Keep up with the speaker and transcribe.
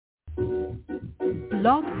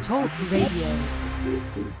Blog Talk Radio.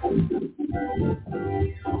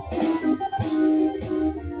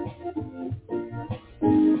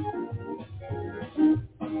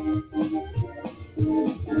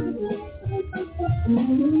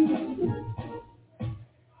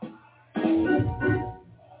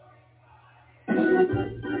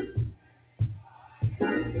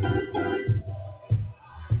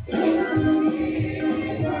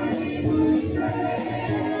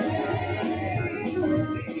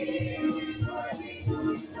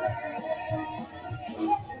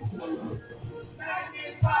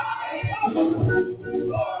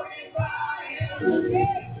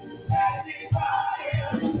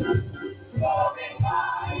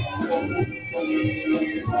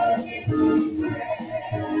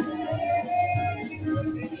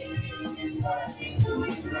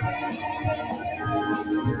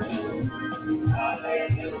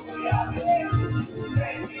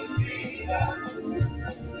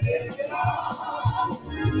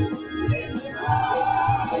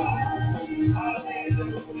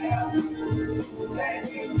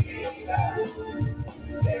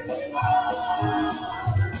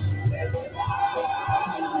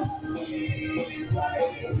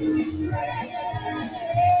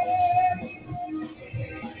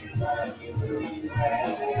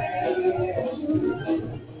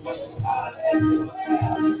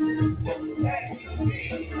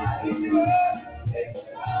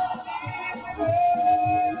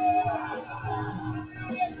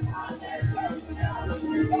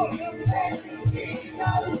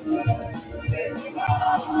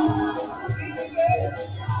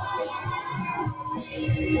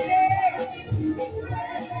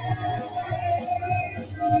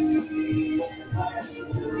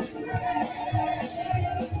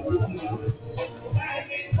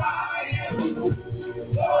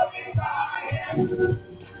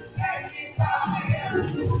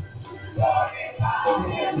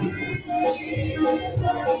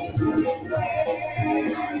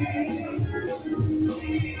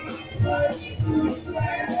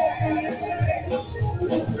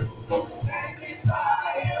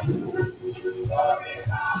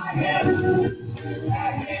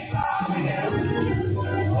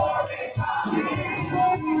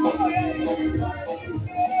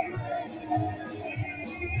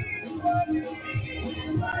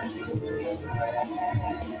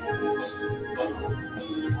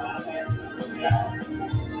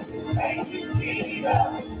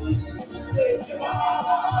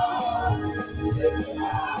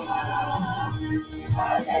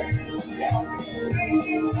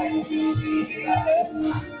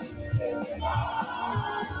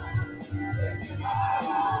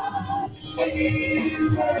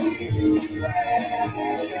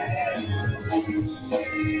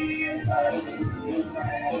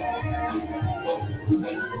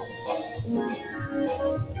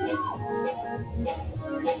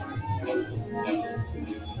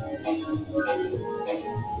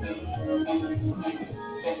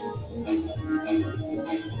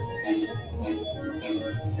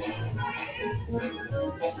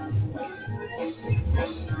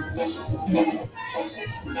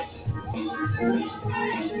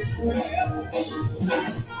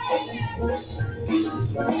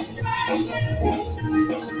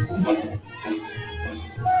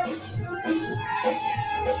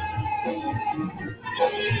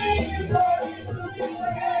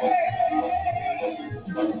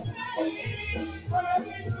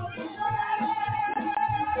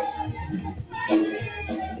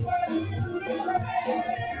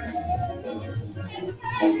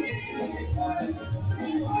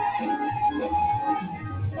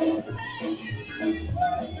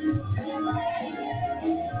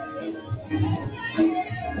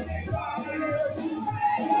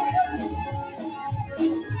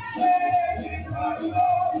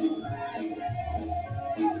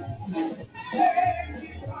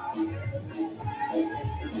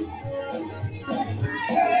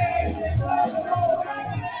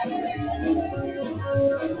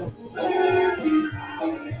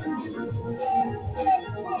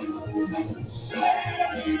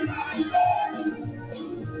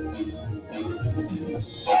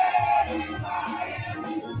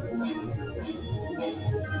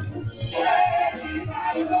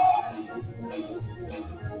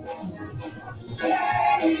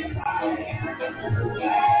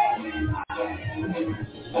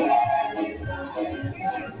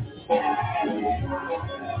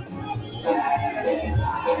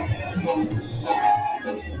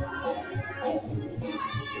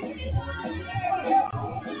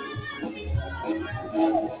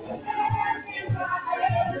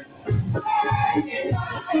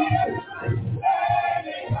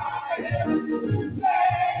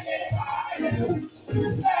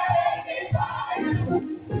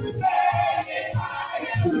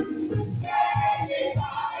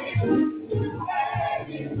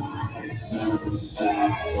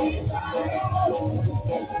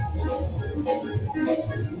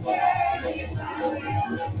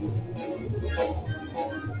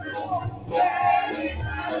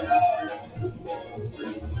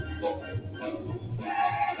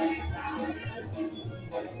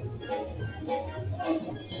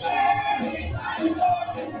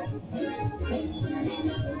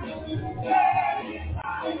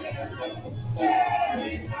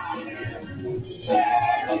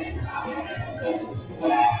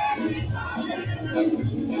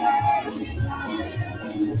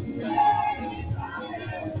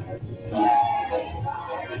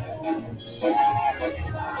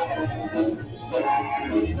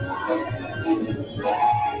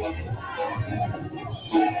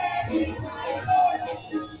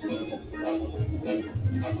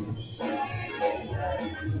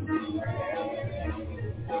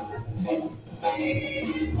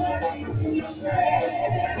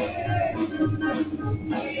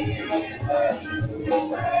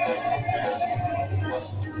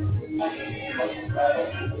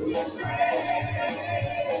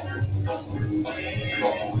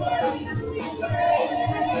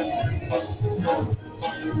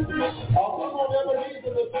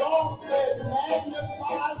 Ebenezer, the song says,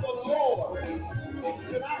 magnify the Lord.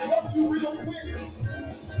 Can I help you real quick?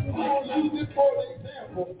 I'm going to use this for an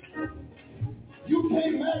example. You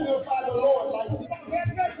can't magnify the Lord like this.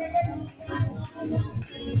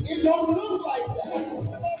 It don't look like that.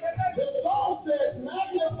 The song says,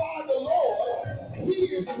 magnify the Lord. He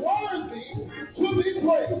is worthy to be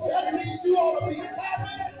praised. That means you ought to be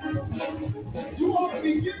clapping. You ought to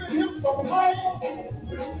be giving him some praise.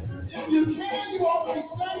 If you can, you ought to be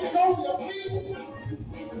standing on your feet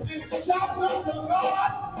and shouting up to God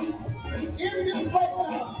in this place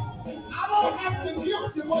now. I don't have to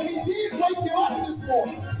gift you, but he did wake you up this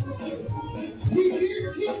morning. He did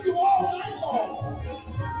keep you all night long.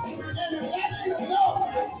 And if that ain't enough,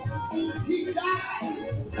 he died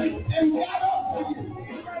and got up for you.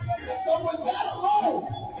 So with that alone,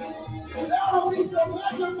 there will be some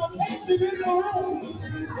magnification in the room.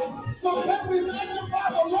 So let me magnify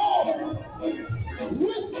the Lord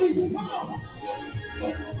with me. Come on.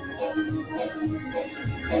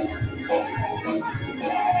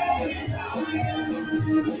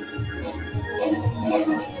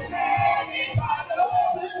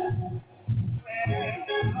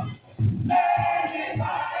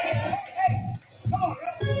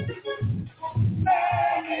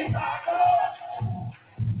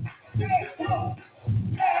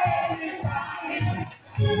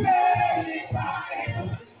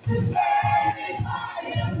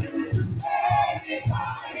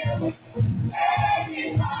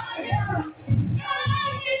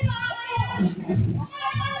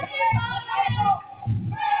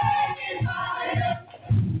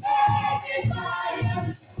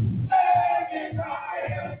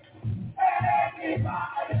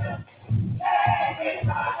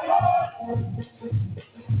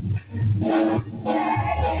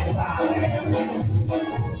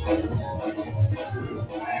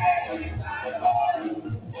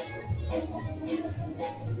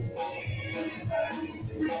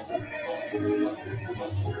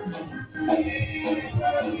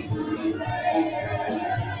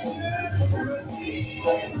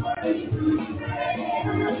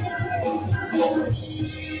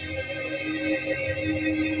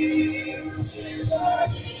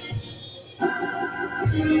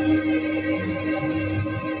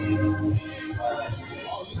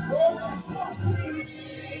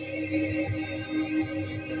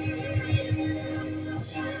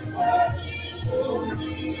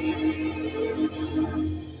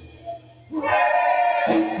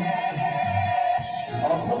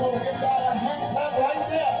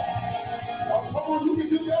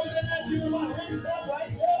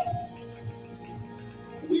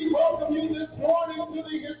 We welcome you this morning to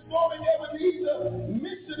the historic Ebenezer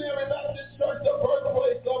Missionary Baptist Church, the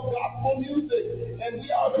birthplace of gospel music. And we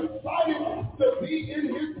are excited to be in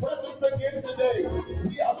his presence again today.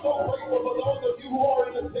 We are so grateful for those of you who are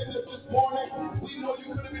in attendance this morning. We know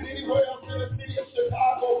you could have been anywhere else in the city of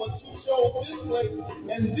Chicago, but you chose this place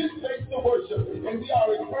and this place to worship. And we are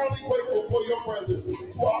eternally grateful for your presence.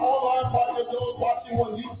 To our online partners, those watching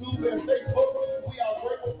on YouTube and Facebook, we are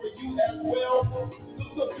grateful for you as well.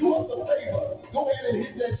 Look, do us a favor. Go ahead and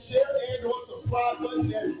hit that share and or subscribe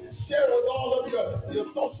button and share with all of your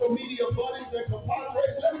social media buddies and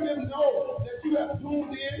compadres. Let them know that you have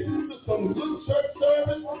tuned in to some good church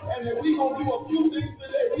service and that we're going to do a few things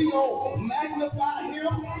today. We're going to magnify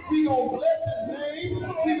him. We're going to bless his name.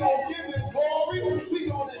 We're going to give him glory.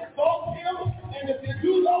 We're going to exalt him. And if you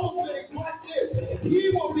do those things like this,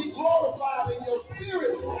 he will be glorified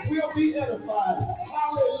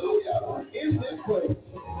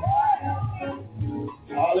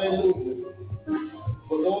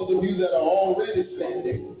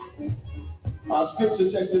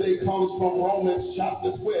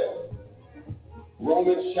chapter 12.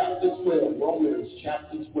 Romans chapter 12. Romans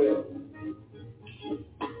chapter 12.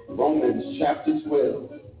 Romans chapter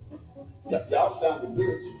 12. Y'all sounded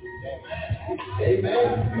good.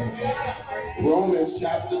 Amen. Romans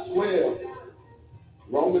chapter 12.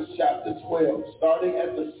 Romans chapter 12, starting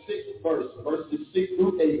at the 6th verse, verses 6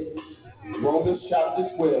 through 8. Romans chapter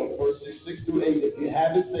 12, verses 6 through 8. If you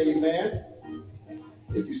have it, say amen.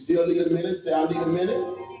 If you still need a minute, say I need a minute.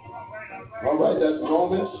 All right, that's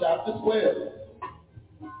Romans chapter 12,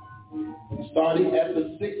 starting at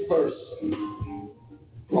the 6th verse.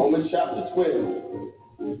 Romans chapter 12.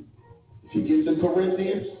 If you get to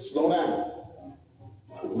Corinthians, slow down.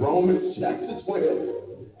 Romans chapter 12.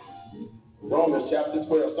 Romans chapter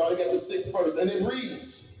 12, starting at the 6th verse, and it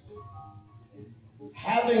reads,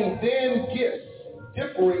 having then gifts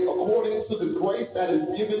differing according to the grace that is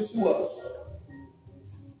given to us.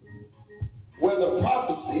 Whether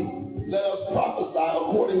prophecy, let us prophesy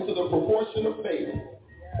according to the proportion of faith.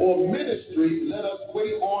 Or ministry, let us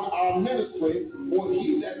wait on our ministry. Or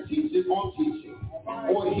he that teacheth on teaching.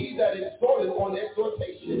 Or he that exhorteth on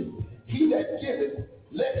exhortation. He that giveth,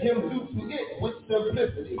 let him do to it with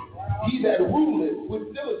simplicity. He that ruleth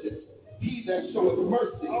with diligence. He that showeth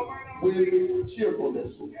mercy with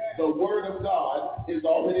cheerfulness. The word of God is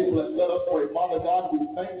already blessed. Let us pray. Father God, we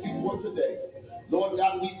thank you for today. Lord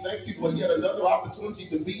God, we thank you for yet another opportunity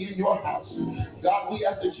to be in your house. God, we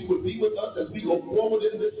ask that you would be with us as we go forward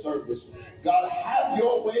in this service. God, have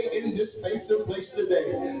your way in this space and place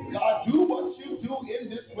today. God, do what you do in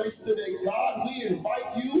this place today. God, we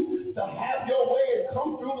invite you to have your way and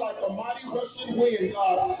come through like a mighty rushing wind,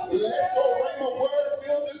 God. Let your rhema word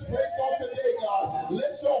fill this place on today, God.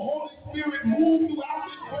 Let your Holy Spirit move throughout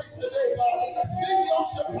this place today, God. Send your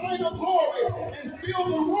Shekinah glory and fill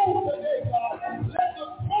the room today, God. Let the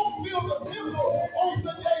smoke fill the temple on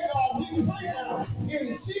today, God. We pray now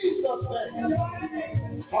in Jesus'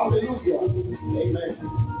 name. Hallelujah. Amen.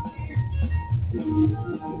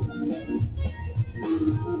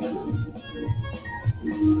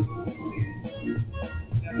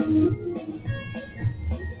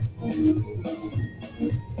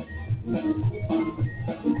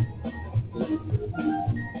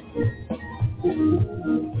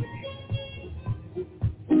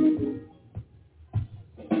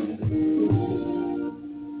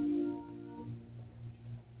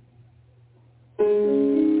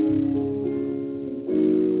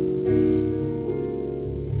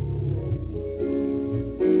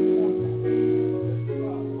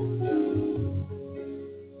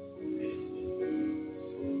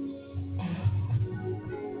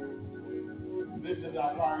 This is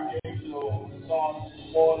our congregational song this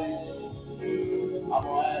morning. I'm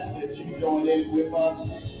going to ask that you join in with us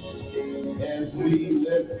as we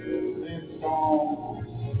lift this song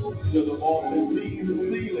to the multitude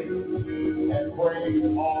ceiling and praise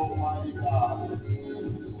Almighty God.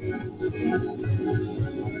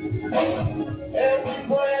 Every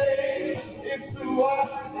praise is to us,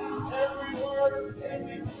 every word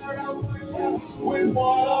with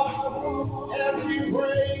one, every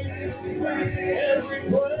praise is to us.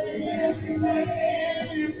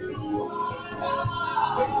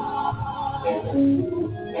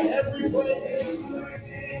 Every praise,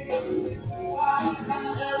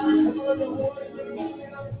 every word of worship,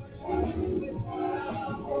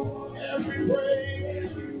 every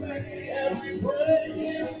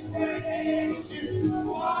praise is to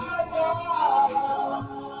our God.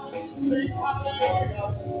 Sing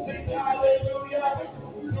hallelujah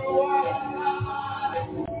to our God.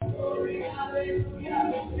 Glory, hallelujah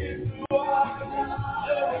is to our God.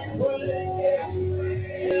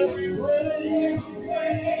 Every praise is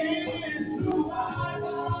to our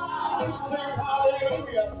God.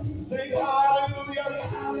 Sing hallelujah,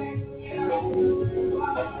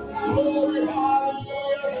 glory,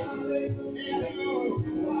 hallelujah is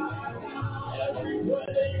to our God. Every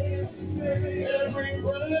praise is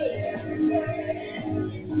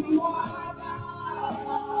to our God.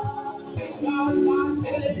 God, my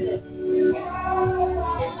Savior,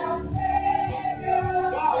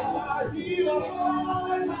 God, my healer,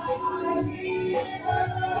 God, my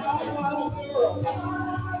deliverer,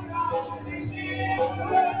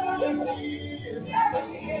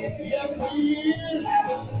 yes, He is.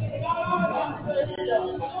 God, my Savior,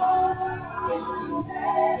 God, my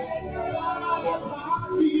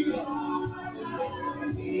healer,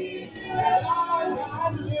 God, my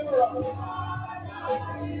deliverer.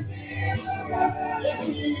 Yes,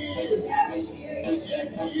 He is. Yes,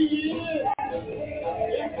 He is.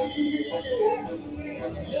 Yes, He is.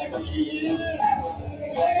 Yes, He is.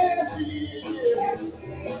 Yes, He is.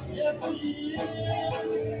 Yes, He is.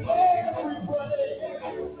 Every praise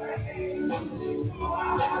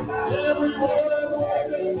Every word,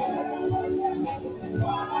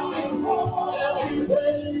 every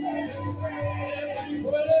praise,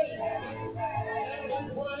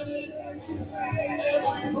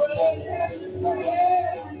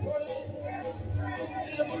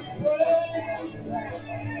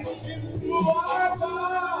 you are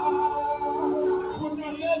God. Put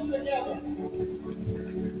your hands together.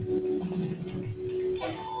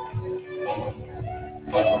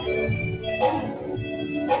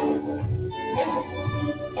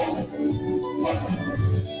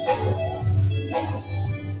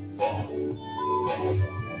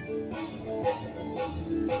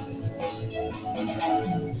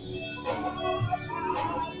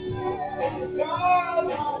 God,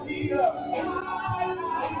 my leader.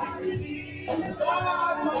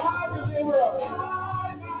 God, my deliverer.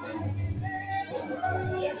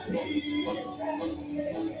 Yes, He is.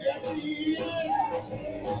 Yes, He is.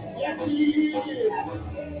 Yes, He is.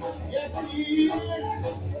 Yes, He is.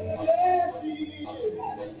 Yes, He is.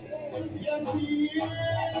 Yes, He is.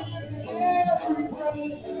 Every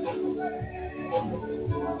praise.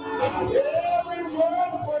 Every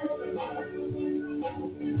word person.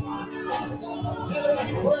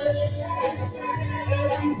 Every praise.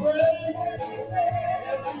 Every praise.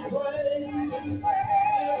 Every praise.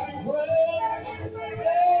 Every praise.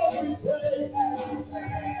 Every praise.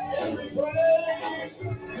 Every praise.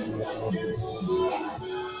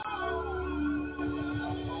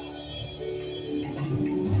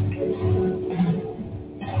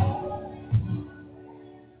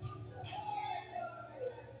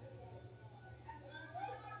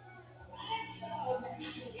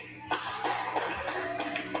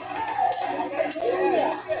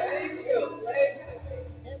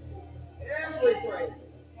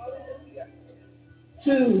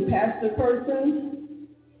 To Pastor Person,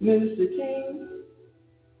 Minister King,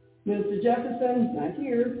 Minister Jefferson, not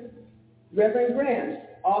here, Reverend Grant,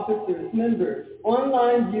 officers, members,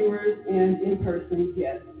 online viewers, and in-person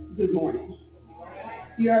guests, good morning.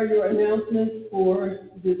 Here are your announcements for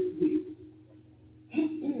this week.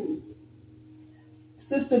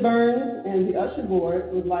 Sister Burns and the Usher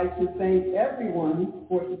Board would like to thank everyone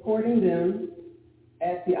for supporting them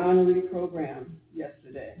at the honorary program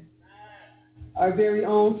yesterday. Our very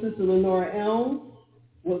own Sister Lenora Elms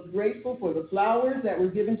was grateful for the flowers that were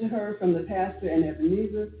given to her from the pastor and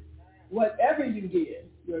Ebenezer. Whatever you did,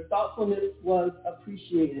 your thoughtfulness was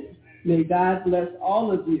appreciated. May God bless all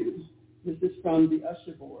of you. This is from the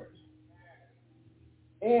Usher Board.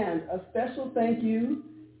 And a special thank you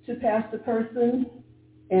to Pastor Person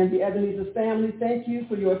and the Ebenezer family. Thank you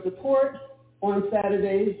for your support on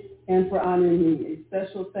Saturdays and for honoring me. A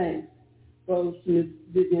special thanks goes to Ms.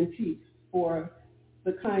 Vivian Peake for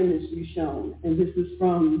the kindness you've shown. And this is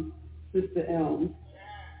from Sister Elms.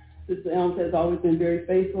 Sister Elms has always been very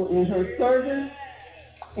faithful in her service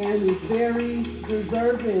and is very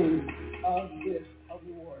deserving of this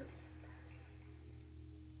award.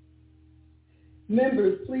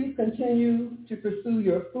 Members, please continue to pursue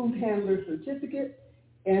your food handler certificate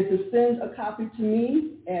and to send a copy to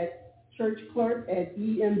me at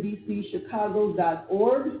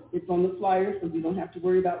churchclerk@embcchicago.org. It's on the flyer, so you don't have to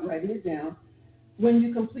worry about writing it down when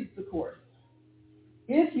you complete the course.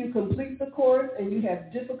 If you complete the course and you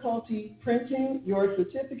have difficulty printing your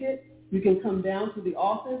certificate, you can come down to the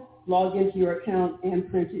office, log into your account, and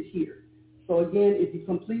print it here. So again, if you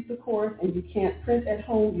complete the course and you can't print at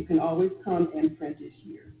home, you can always come and print it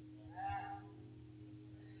here.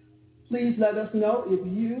 Please let us know if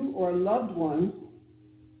you or a loved one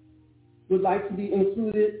would like to be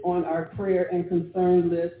included on our prayer and concern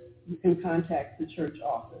list. You can contact the church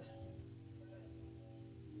office.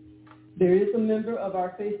 There is a member of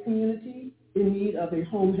our faith community in need of a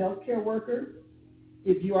home health care worker.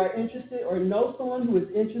 If you are interested or know someone who is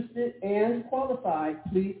interested and qualified,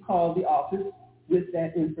 please call the office with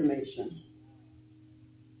that information.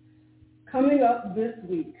 Coming up this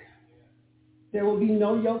week, there will be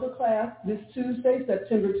no yoga class this Tuesday,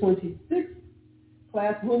 September 26th.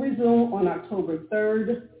 Class will resume on October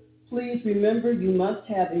 3rd. Please remember you must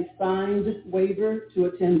have a signed waiver to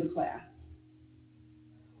attend the class.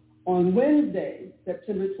 On Wednesday,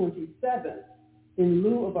 September 27th, in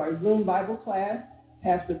lieu of our Zoom Bible class,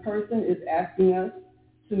 Pastor Person is asking us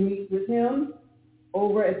to meet with him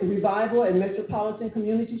over at the Revival at Metropolitan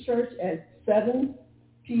Community Church at 7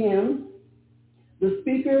 p.m. The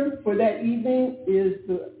speaker for that evening is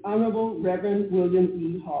the Honorable Reverend William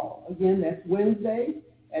E. Hall. Again, that's Wednesday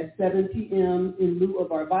at 7 p.m. In lieu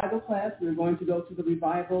of our Bible class, we're going to go to the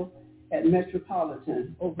Revival at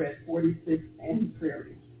Metropolitan over at 46th and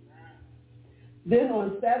Prairie. Then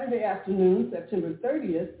on Saturday afternoon, September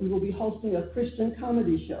 30th, we will be hosting a Christian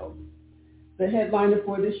comedy show. The headliner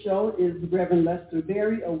for this show is Reverend Lester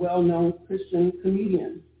Berry, a well-known Christian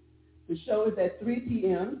comedian. The show is at 3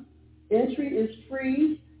 p.m. Entry is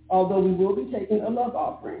free, although we will be taking a love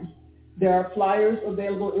offering. There are flyers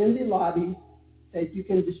available in the lobby that you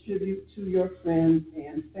can distribute to your friends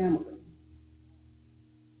and family.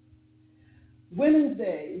 Women's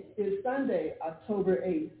Day is Sunday, October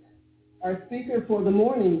 8th. Our speaker for the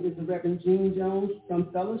morning is the Reverend Jean Jones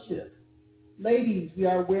from Fellowship. Ladies, we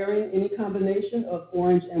are wearing any combination of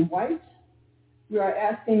orange and white. We are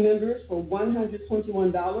asking members for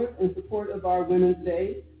 $121 in support of our Women's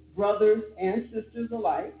Day, brothers and sisters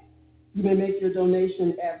alike. You may make your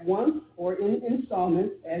donation at once or in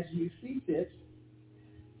installments as you see fit.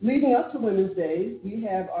 Leading up to Women's Day, we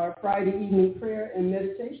have our Friday evening prayer and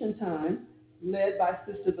meditation time led by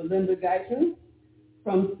Sister Belinda Guyton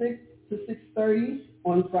from 6 to 6:30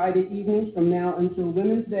 on Friday evenings from now until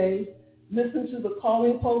Women's Day. Listen to the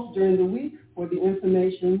calling post during the week for the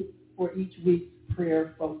information for each week's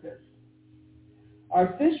prayer focus.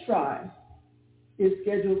 Our fish fry is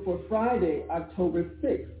scheduled for Friday, October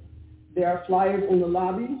 6th. There are flyers in the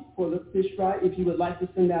lobby for the fish fry if you would like to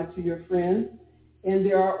send out to your friends, and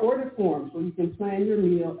there are order forms where you can plan your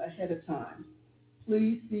meal ahead of time.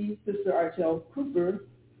 Please see Sister Archelle Cooper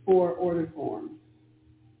for order forms.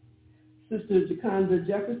 Sister Jaconda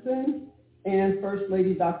Jefferson and First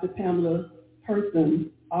Lady Dr. Pamela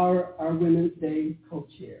Person are our Women's Day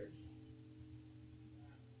co-chairs.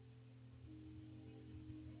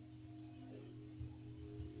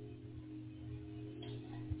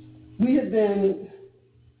 We have been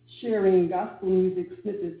sharing gospel music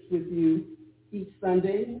snippets with you each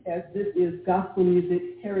Sunday, as this is Gospel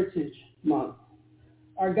Music Heritage Month.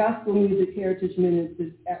 Our Gospel Music Heritage Minute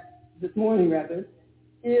this morning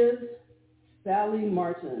is Sally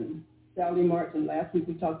Martin. Sally Martin. Last week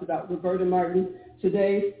we talked about Roberta Martin.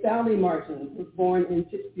 Today, Sally Martin was born in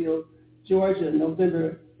Pittsfield, Georgia,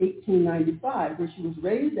 November 1895, where she was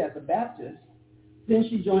raised as a Baptist. Then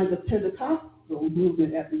she joined the Pentecostal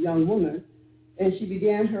movement as a young woman, and she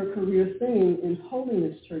began her career singing in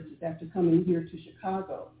holiness churches after coming here to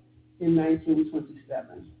Chicago in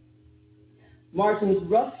 1927. Martin's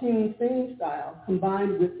rough-hewn singing style,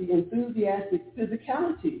 combined with the enthusiastic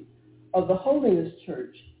physicality of the holiness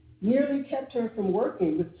church, nearly kept her from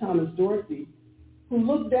working with Thomas Dorsey, who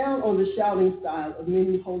looked down on the shouting style of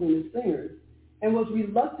many holiness singers and was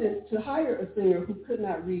reluctant to hire a singer who could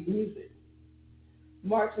not read music.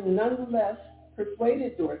 Martin nonetheless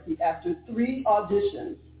persuaded Dorsey after 3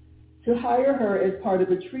 auditions to hire her as part of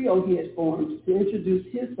a trio he had formed to introduce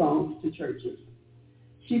his songs to churches.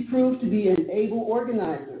 She proved to be an able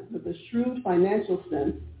organizer with a shrewd financial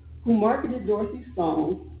sense who marketed Dorsey's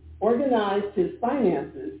songs, organized his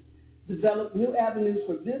finances, developed new avenues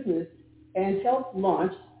for business, and helped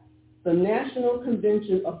launch the National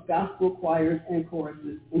Convention of Gospel Choirs and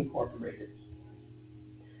Choruses, Incorporated.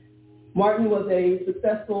 Martin was a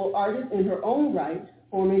successful artist in her own right,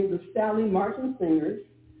 forming the Sally Martin Singers,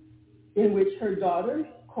 in which her daughter,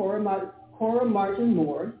 Cora Martin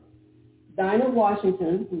Moore, Dinah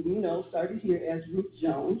Washington, who we know started here as Ruth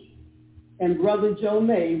Jones, and brother Joe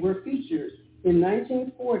May were featured in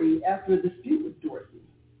 1940 after a dispute with Dorsey.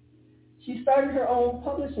 She started her own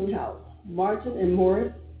publishing house, Martin and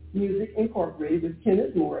Morris Music Incorporated, with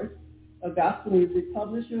Kenneth Morris, a gospel music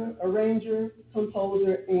publisher, arranger,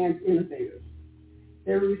 composer, and innovator.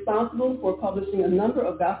 They were responsible for publishing a number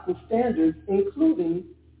of gospel standards, including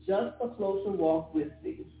Just a Closer Walk with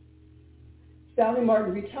Thee. Sally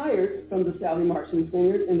Martin retired from the Sally Martin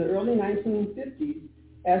Singers in the early 1950s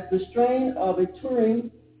as the strain of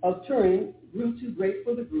touring grew too great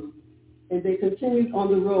for the group, and they continued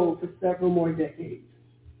on the road for several more decades.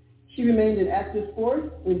 She remained an active force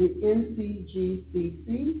in the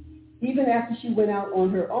NCGCC even after she went out on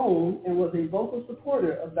her own and was a vocal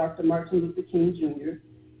supporter of Dr. Martin Luther King Jr.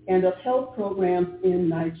 and of health programs in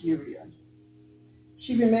Nigeria.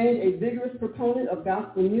 She remained a vigorous proponent of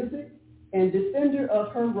gospel music and defender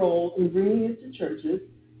of her role in bringing it to churches,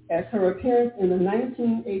 as her appearance in the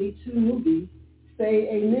 1982 movie Say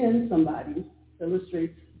Amen Somebody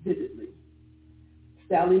illustrates vividly.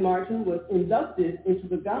 Sally Martin was inducted into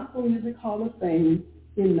the Gospel Music Hall of Fame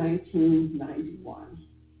in 1991.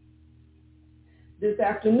 This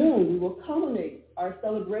afternoon, we will culminate our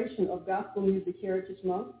celebration of Gospel Music Heritage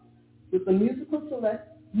Month with a musical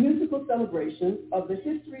celebration of the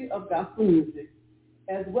history of gospel music,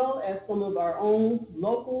 as well as some of our own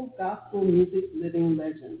local gospel music living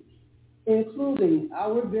legends, including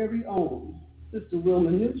our very own Sister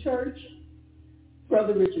Wilma Newchurch,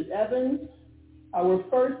 Brother Richard Evans, Our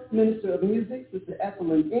first Minister of Music, Sister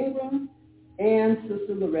Ethelyn Ingram, and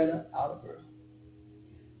Sister Loretta Oliver.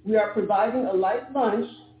 We are providing a light lunch,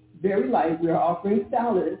 very light. We are offering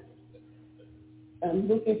salad. I'm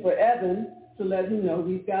looking for Evan to let him know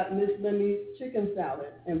we've got Miss Lemmy's chicken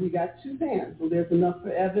salad, and we got 2 pans, so there's enough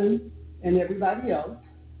for Evan and everybody else.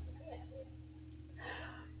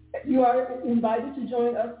 You are invited to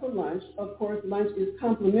join us for lunch. Of course, lunch is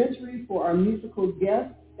complimentary for our musical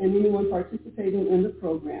guests and anyone participating in the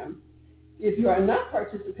program. If you are not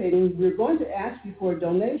participating, we're going to ask you for a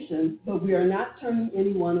donation, but we are not turning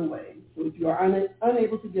anyone away. So if you are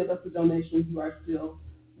unable to give us a donation, you are still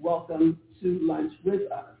welcome to lunch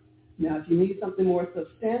with us. Now, if you need something more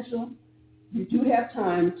substantial, you do have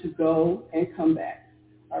time to go and come back.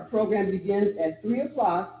 Our program begins at 3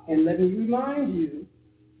 o'clock, and let me remind you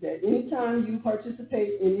that anytime you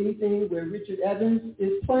participate in anything where Richard Evans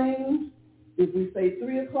is playing, if we say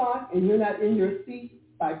 3 o'clock and you're not in your seat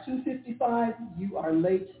by 2:55, you are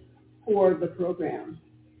late for the program.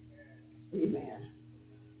 Amen.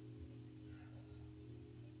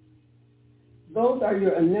 Those are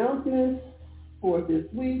your announcements for this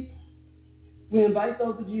week. We invite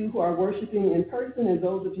those of you who are worshiping in person and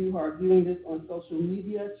those of you who are viewing this on social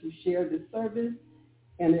media to share this service.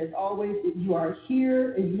 And as always, if you are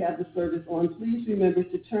here and you have the service on, please remember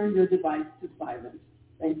to turn your device to silent.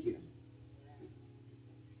 Thank you.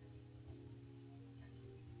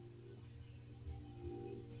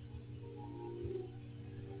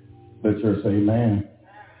 The church say amen.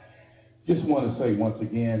 Just want to say once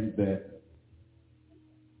again that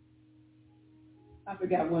I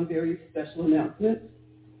forgot one very special announcement,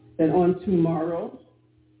 that on tomorrow,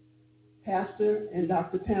 Pastor and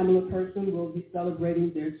Dr. Pamela Person will be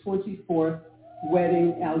celebrating their 24th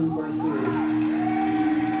wedding anniversary.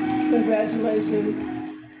 Congratulations.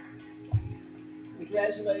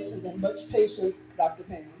 Congratulations and much patience, Dr.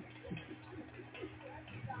 Pam.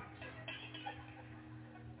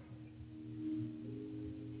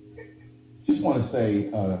 Just want to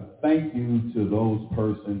say thank you to those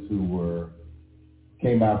persons who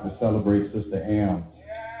came out to celebrate Sister Am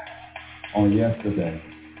on yesterday.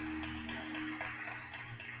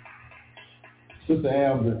 Sister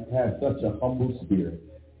Am has such a humble spirit,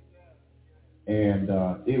 and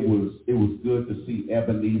it was good to see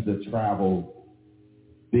Ebenezer travel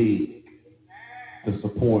big to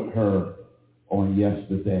support her on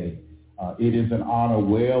yesterday. It is an honor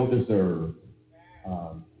well deserved.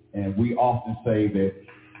 And we often say that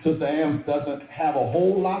Sister Am doesn't have a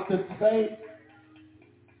whole lot to say,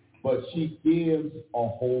 but she gives a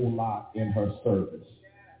whole lot in her service.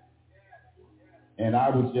 And I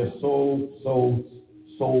was just so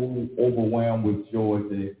overwhelmed with joy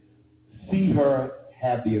to see her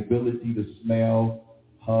have the ability to smell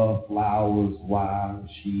her flowers while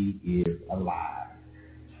she is alive.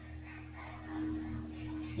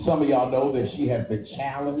 Some of y'all know that she has been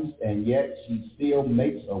challenged, and yet she still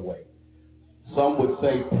makes her way. Some would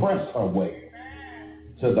say press her way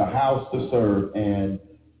to the house to serve, and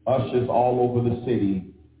ushers all over the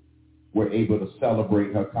city were able to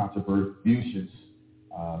celebrate her contributions,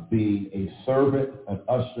 being a servant, an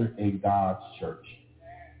usher in God's church.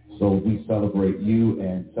 So we celebrate you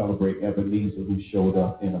and celebrate Ebenezer, who showed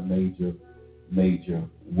up in a major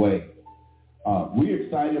way. We're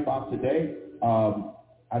excited about today.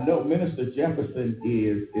 I know Minister Jefferson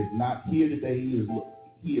is not here today.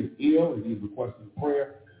 He is ill and he's requesting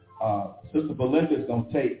prayer. Sister Belinda is going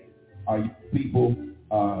to take our people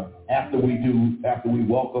after we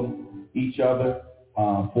welcome each other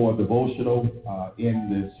for a devotional in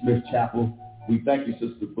the Smith Chapel. We thank you,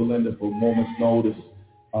 Sister Belinda, for a moment's notice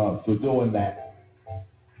for doing that.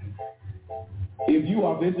 If you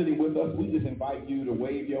are visiting with us, we just invite you to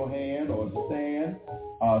wave your hand or stand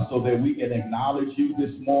so that we can acknowledge you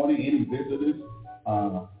this morning. Any visitors?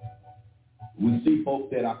 We see folks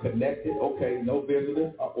that are connected. Okay, no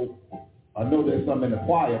visitors. I know there's some in the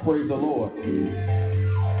choir. Praise the Lord.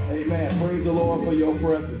 Amen. Praise the Lord for your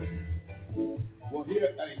presence. Well, here,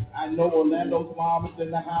 I know Orlando's mom is in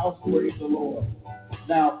the house. Praise the Lord.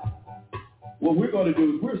 Now, what we're going to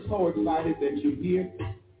do is we're so excited that you're here.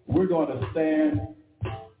 We're going to stand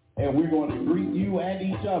and we're going to greet you and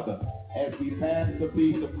each other as we pass the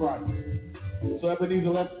peace of Christ. So Ebenezer,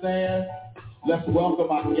 let's stand. Let's welcome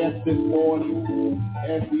our guests this morning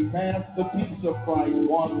as we pass the peace of Christ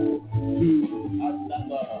one to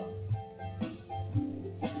another.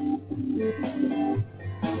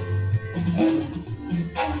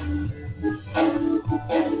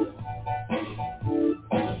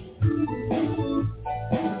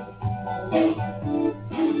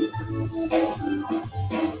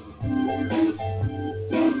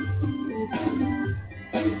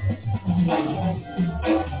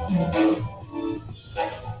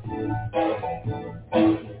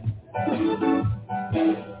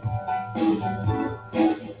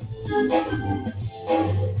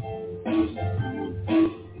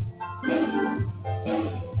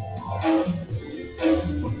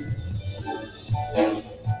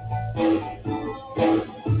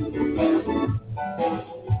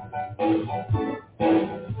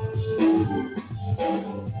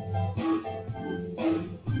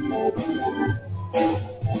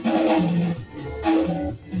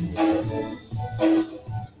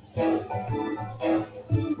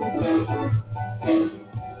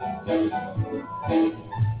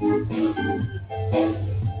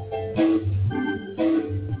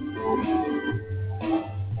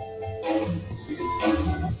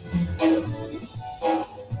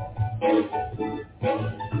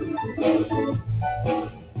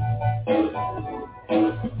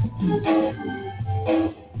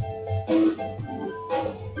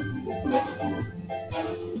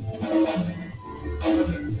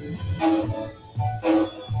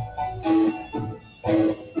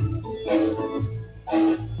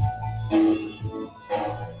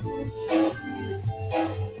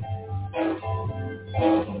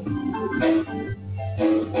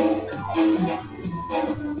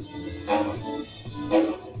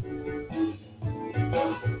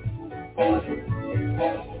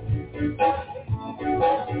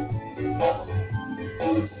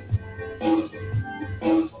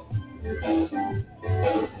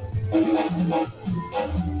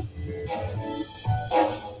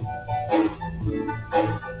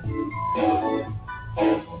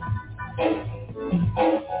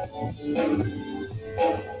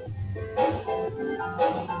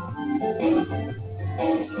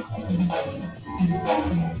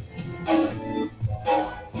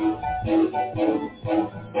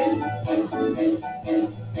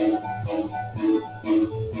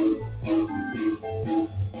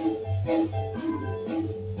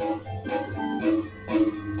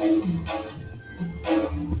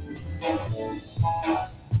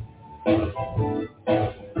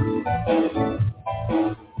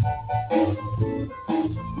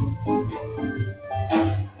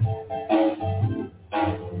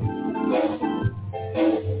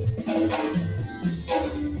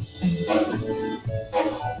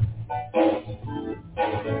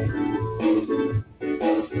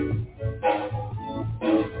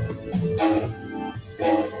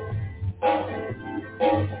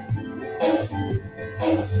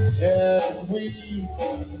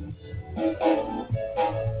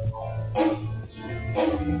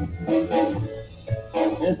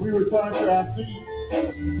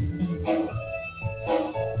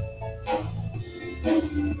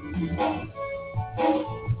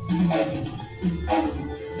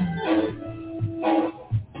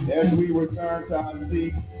 As we return to our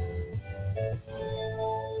seats,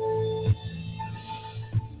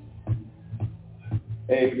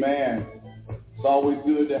 amen. It's always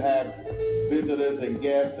good to have visitors and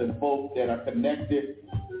guests and folks that are connected.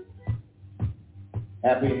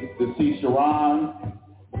 Happy to see Sharon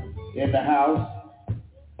in the house.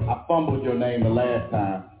 I fumbled your name the last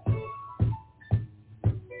time.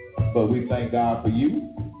 But we thank God for you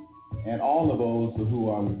and all of those who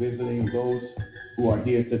are visiting, those who are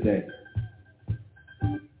here today.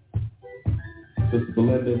 Sister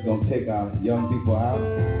Belinda is going to take our young people out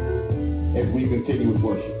as we continue with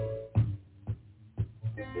worship.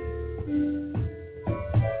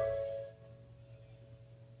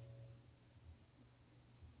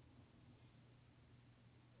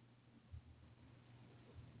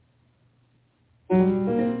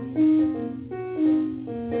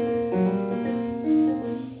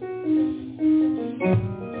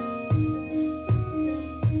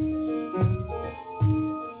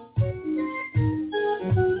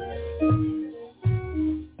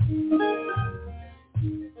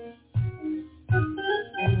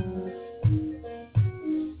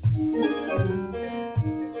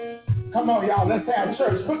 Come on, y'all, let's have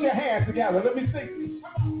church. Put your hands together. Let me sing.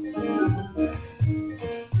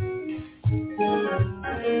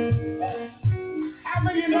 How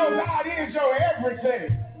many of you know God is your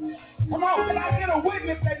everything? Come on, can I get a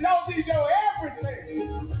witness that knows he's your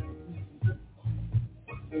everything?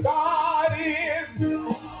 God is.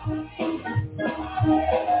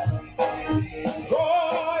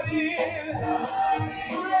 God is.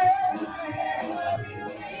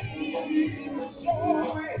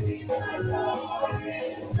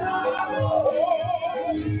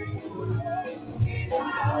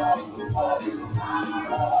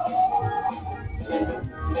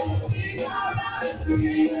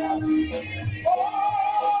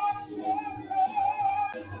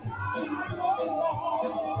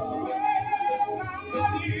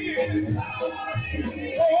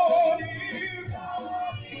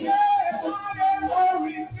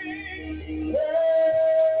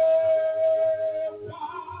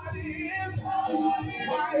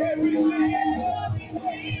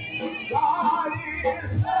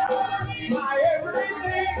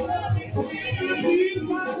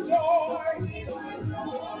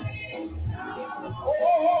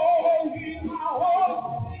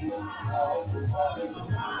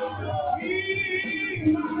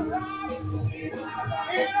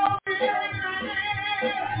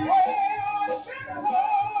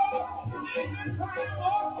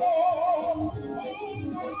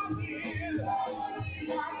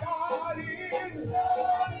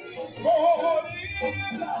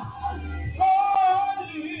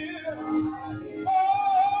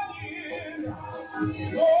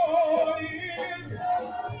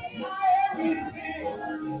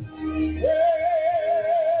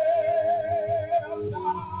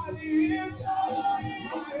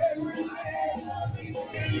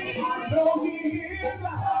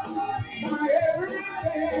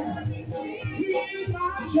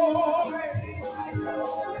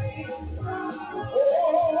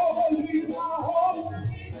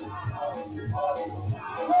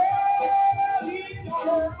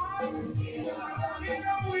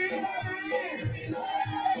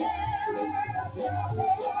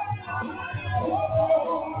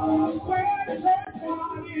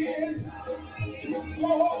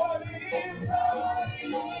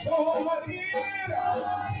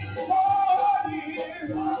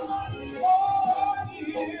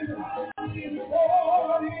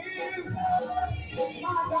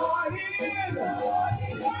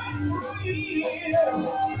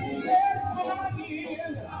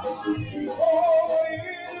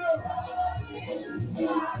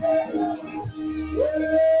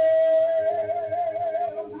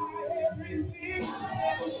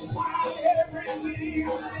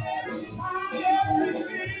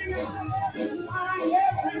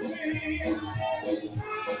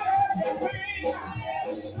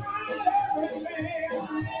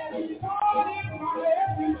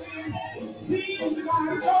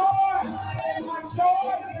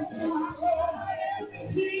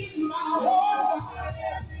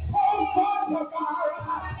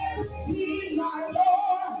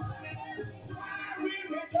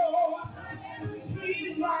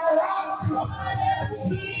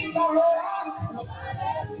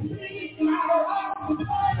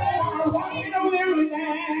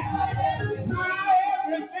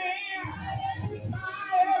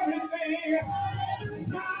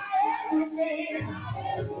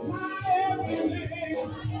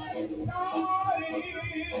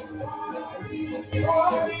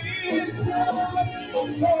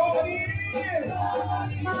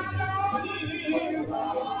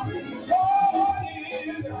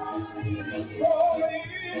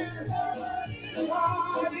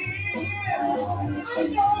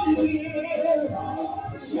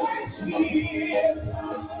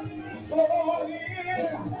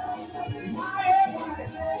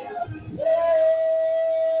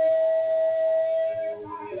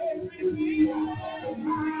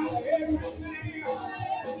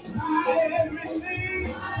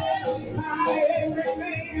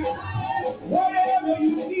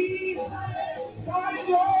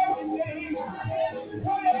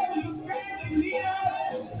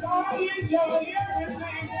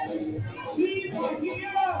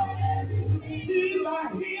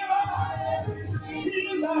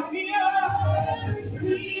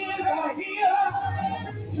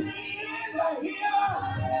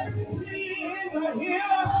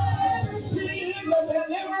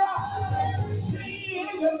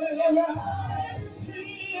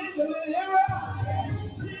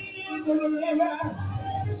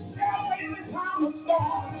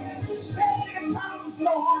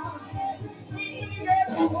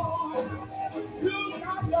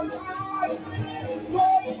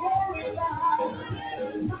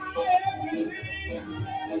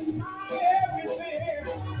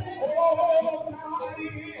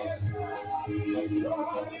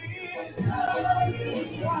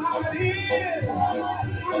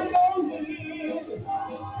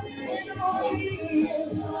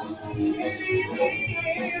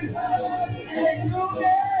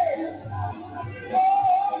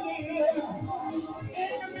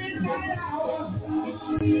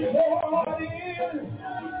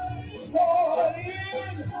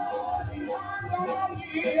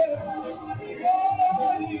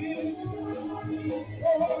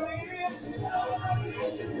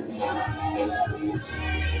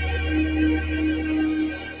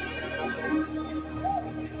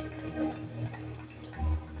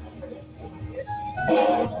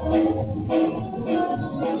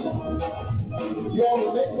 You ought to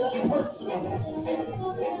make that personal.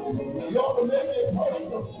 You ought to make it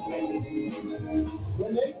personal.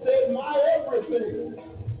 When they said my everything,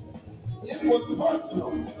 it was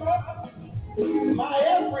personal. My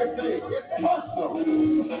everything is personal.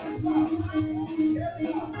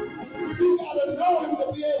 You gotta know him to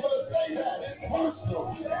be able to say that. It's personal.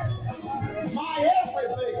 My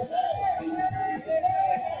everything.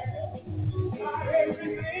 My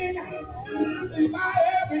everything. My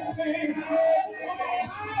everything.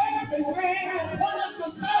 What is the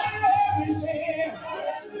my everything?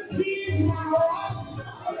 He's my rock.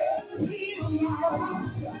 He's my rock.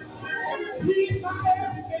 He's my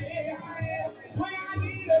everything. When I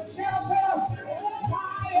need a shelter,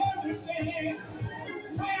 my everything.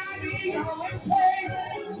 When I need a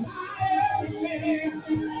refuge, my everything.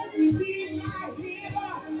 He's my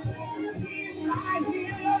healer. He's my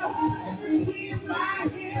healer. He's my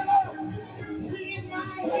healer. He's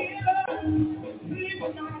my healer. He's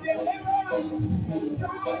my deliverer.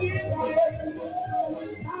 God is my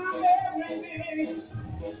everything.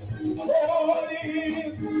 God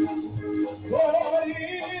is. God is. God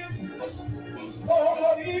is.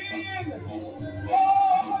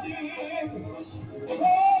 God is.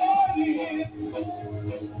 God is.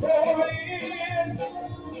 God is.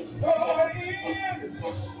 God is.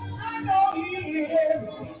 I know He is.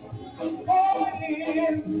 God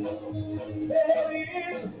is. God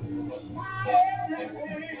is my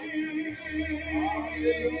everything.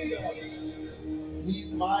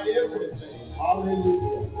 He's my everything.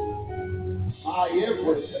 Hallelujah. My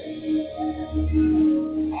everything.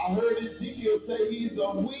 I heard Ezekiel say he's a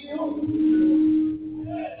wheel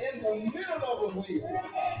in the middle of a wheel.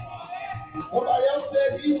 Somebody else said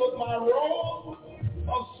he was my robe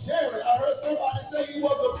of Sharon. I heard somebody say he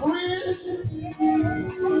was a bridge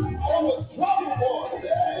over trouble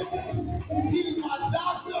water. He's my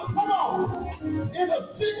doctor. Come on. In a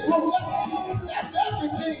sick room. That's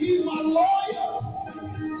everything. He's my lawyer.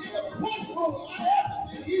 In the courtroom. My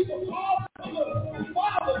everything. He's the father to the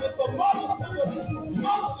father. It's the mother to the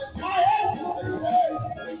mother. It's my everything.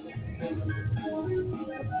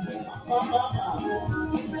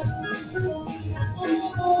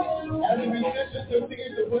 As the musicians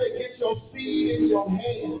continue to play, get your seed in your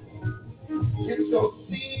hand. Get your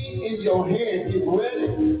seed in your hand. Get ready.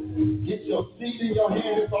 Get your seed in your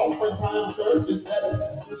hand. It's offering time church. It's at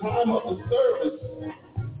the time of the service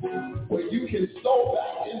where you can sow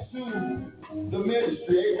back into the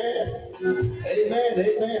ministry. Amen. Amen.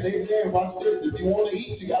 Amen. Amen. Watch this. If you want to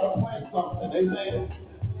eat, you got to plant something. Amen.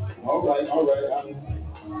 All right.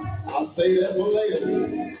 I'll say that for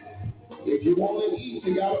later. If you want to eat,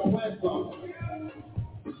 you got to plant something.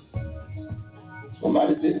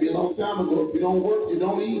 Somebody said to me a long time ago, if you don't work, you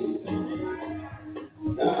don't eat.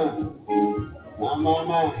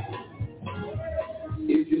 My.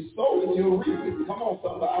 If you sow it, you'll reap it. Come on,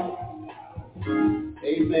 somebody.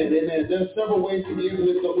 Amen. There's several ways to give.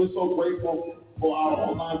 We're so grateful for our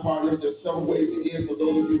online partners. There's several ways to give. For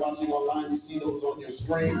those of you watching online, you see those on your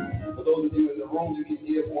screen. For those of you in the room, you can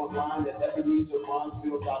give online at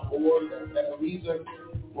EbenezerBronzeville.org. That's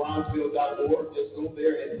EbenezerBronzeville.org. Just go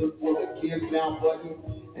there and look for the Give Now button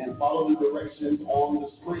and follow the directions on the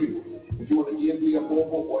screen. If you want to give me a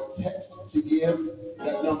mobile or text to give,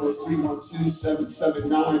 that number is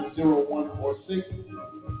 312-779-0146.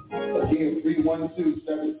 Again,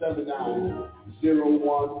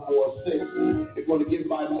 312-779-0146. If you want to give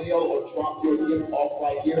by mail or drop your gift off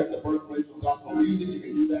right here at the birthplace of gospel music, you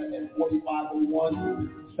can do that at 4501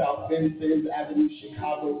 South Vincennes Avenue,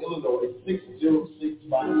 Chicago, Illinois,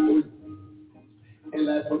 60653. And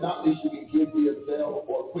last but not least, you can give via Zelle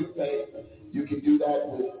or QuickPay. You can do that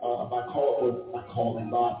with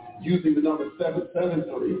using the number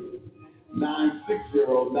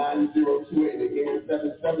 773-960-9028. Again,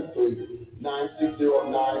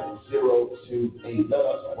 773-960-9028. Let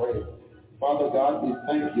us pray. Father God, we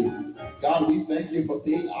thank you. God, we thank you for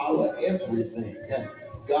being our everything.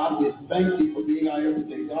 God, we thank you for being our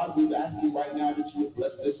everything. God, we ask you right now that you would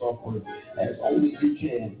bless this offering as only you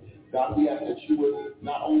can. God, we ask that you would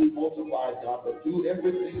not only multiply, God, but do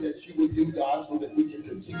everything that you would do, God, so that we can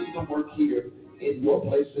continue to work here in your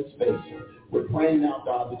place and space. We're praying now,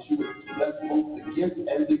 God, that you would bless both the gift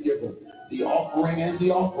and the giver, the offering and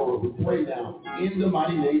the offerer. We pray now in the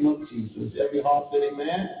mighty name of Jesus. Every heart said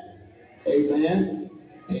amen. Amen.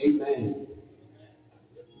 Amen.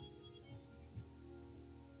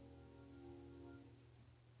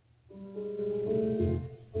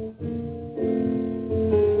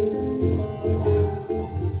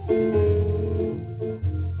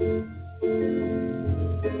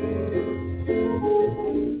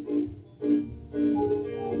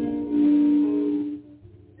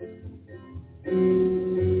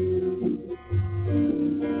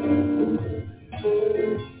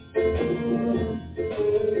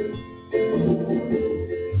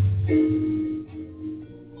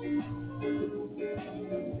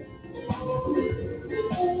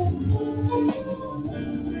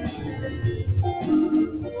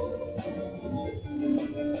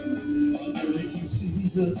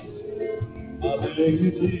 I thank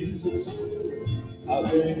you, Jesus. I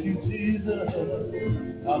thank you, Jesus.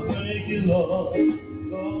 I thank you, Lord.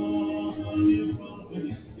 Lord, you brought me,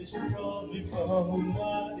 you brought me from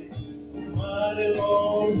a mighty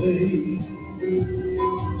long way.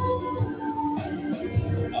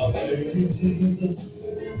 I thank you, Jesus.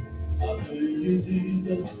 I thank you,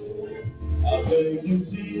 Jesus. I thank you,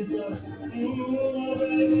 Jesus. You are the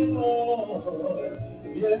Lord.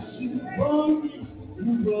 Yes, you brought me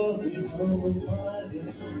from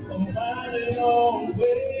a mighty long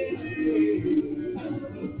way.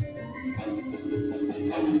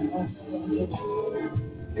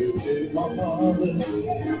 You did my father,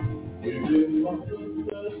 you did my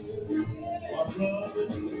sister, my brother.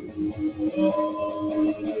 Oh,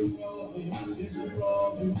 you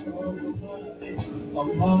brought me from a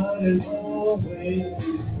mighty long way.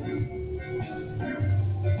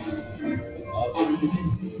 I thank you,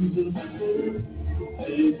 Jesus.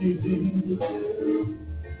 Thank you, Jesus.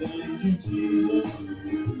 Thank you, Jesus.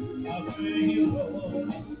 I thank you, Lord.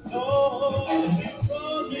 Lord, you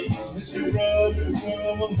brought me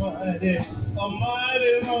from a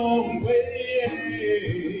mighty long way.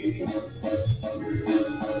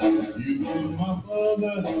 You've been my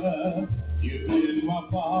brother, you've been my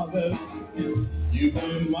father, you've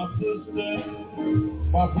been my sister,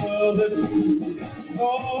 my brother too.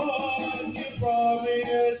 Lord, you brought me,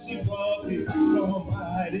 yes, you brought me from a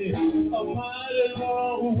mighty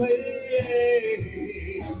long way.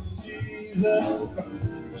 Jesus,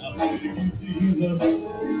 I thank you, Jesus.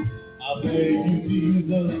 I thank you,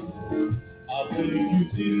 Jesus. I thank you,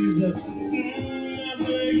 Jesus. I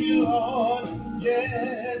thank you, Lord.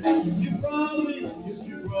 Yes, you brought me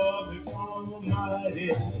from a mighty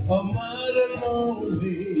long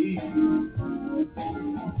way.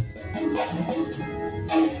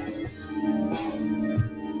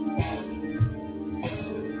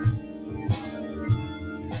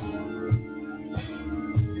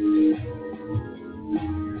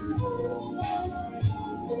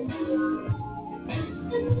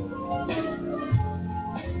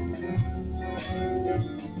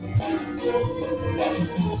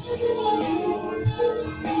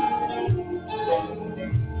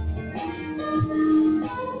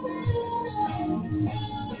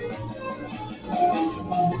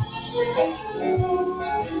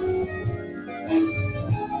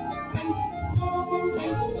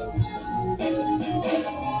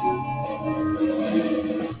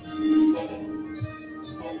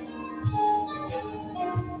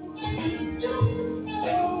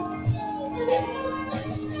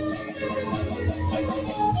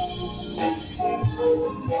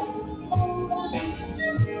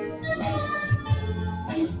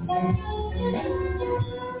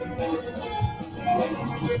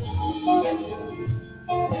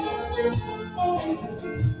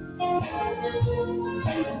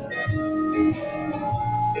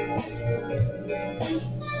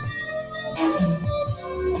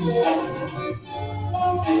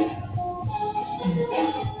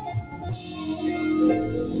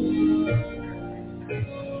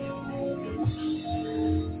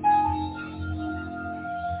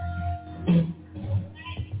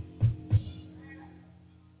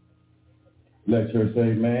 Let church say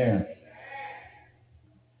amen.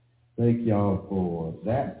 Thank y'all for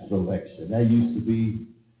that selection. That used to be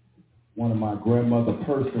one of my grandmother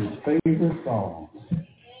Person's favorite songs.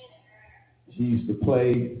 She used to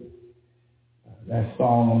play that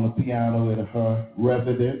song on the piano in her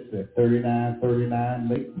residence at 3939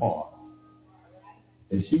 Lake Park.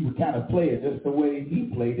 And she would kind of play it just the way he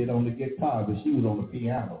played it on the guitar, but she was on the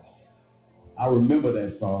piano. I remember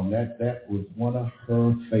that song. That was one of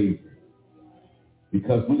her favorites.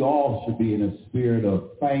 Because we all should be in a spirit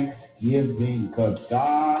of thanksgiving because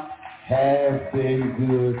God has been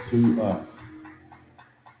good to us.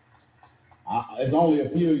 There's only a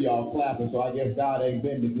few of y'all clapping, so I guess God ain't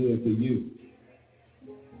been good to you.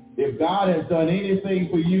 If God has done anything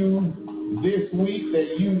for you this week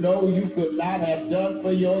that you know you could not have done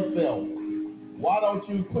for yourself, why don't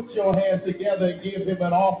you put your hands together and give him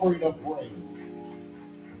an offering of praise?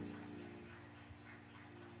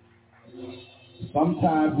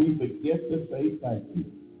 Sometimes we forget to say thank you.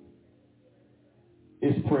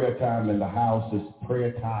 It's prayer time in the house. It's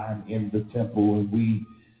prayer time in the temple, and we're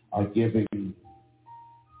giving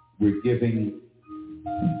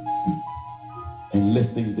and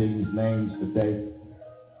listing these names today.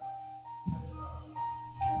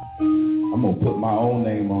 I'm going to put my own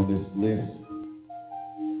name on this list.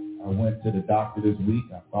 I went to the doctor this week.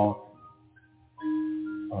 I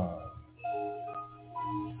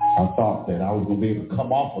thought that I was going to be able to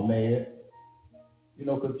come off a med,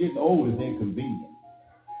 because getting old is inconvenient.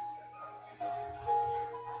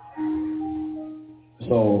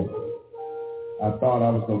 So I thought I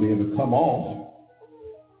was going to be able to come off.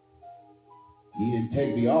 He didn't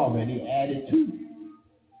take me off, and he added to.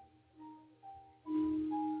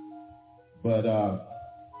 But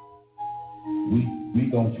we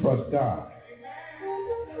going to trust God.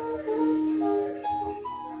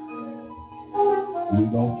 We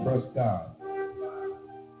don't trust God.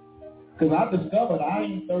 Because I discovered I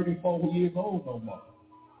ain't 34 years old no more.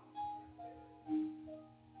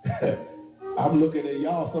 I'm looking at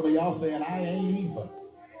y'all. Some of y'all saying I ain't either.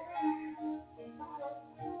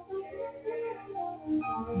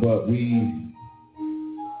 But we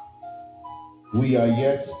are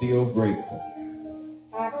yet still grateful.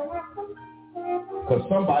 Because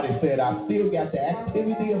somebody said I still got the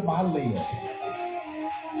activity of my limbs.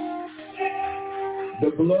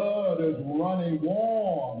 The blood is running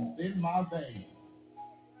warm in my veins.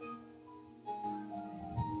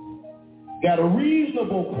 Got a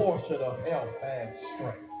reasonable portion of health and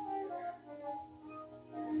strength.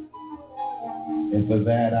 And for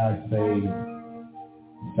that I say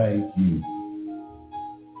thank you.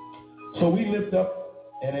 So we lift up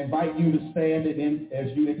and invite you to stand and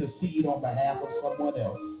as you intercede on behalf of someone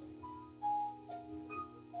else.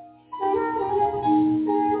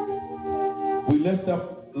 We lift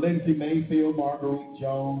up Lindsay Mayfield, Marguerite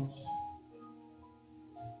Jones,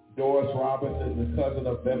 Doris Robinson, the cousin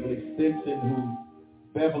of Beverly Stinson, who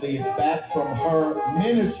Beverly is back from her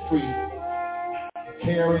ministry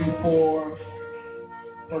caring for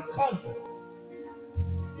her cousin.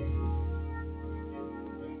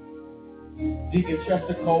 Deacon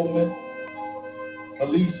Chester Coleman,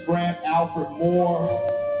 Elise Grant, Alfred Moore,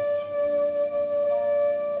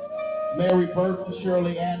 Mary Burton,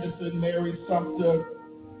 Shirley Anderson, Mary Sumter,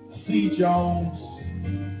 C. Jones,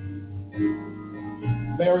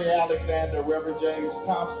 Mary Alexander, Reverend James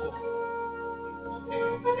Thompson,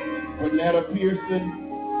 Renetta Pearson,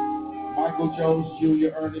 Michael Jones Jr.,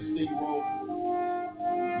 Ernestine Rowe,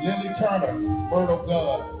 Lily Turner, Myrtle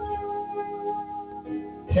Gudd,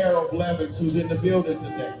 Carol Blevins, who's in the building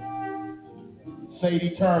today,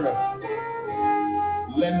 Sadie Turner,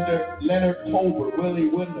 Leonard Tolbert, Willie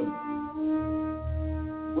Wyndham,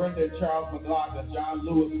 Brenda and Charles McLaughlin, John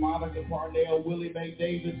Lewis, Monica Parnell, Willie Mae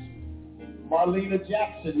Davis, Marlena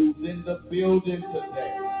Jackson, who's in the building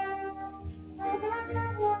today,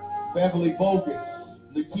 Beverly Bogus,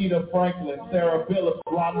 Nikita Franklin, Sarah Phillips,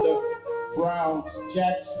 Rhonda Brown,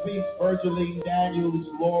 Jack Speaks, Virgiline Daniels,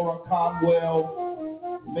 Laura Conwell,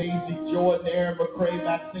 Maisie Jordan, Aaron McCrae,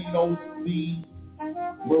 Maxine Osby,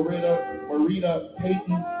 Marita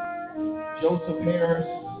Payton, Joseph Harris,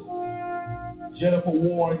 Jennifer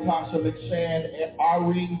Warren, Tasha McShann,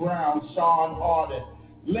 Irene Brown, Sean Harden,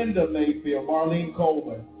 Linda Mayfield, Marlene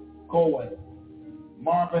Cohen,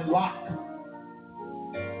 Marvin Locke,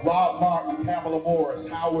 Rob Martin, Pamela Morris,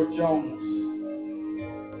 Howard Jones,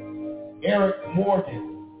 Eric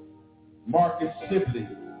Morgan, Marcus Sibley,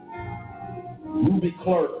 Ruby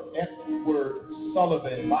Clerk, Edward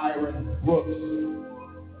Sullivan, Myron Brooks,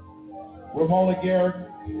 Ramona Garrett,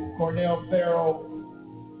 Cornell Farrell,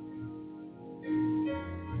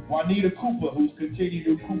 Juanita Cooper, who's continued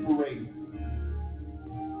to recuperate,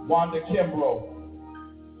 Wanda Kimbrough,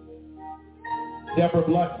 Deborah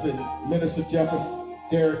Blutson, Minister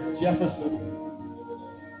Derek Jefferson,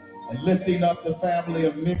 and lifting up the family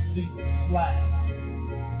of Mitzi Slack.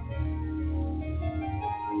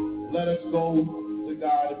 Let us go to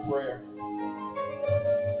God in prayer.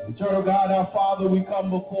 Eternal God, our Father, we come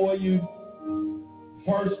before you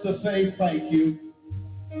first to say thank you.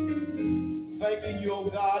 Thanking you, oh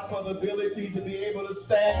God, for the ability to be able to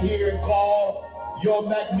stand here and call your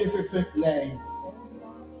magnificent name.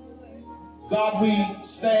 God, we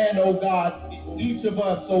stand, oh God, each of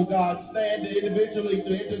us, oh God, stand individually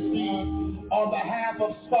to intercede on behalf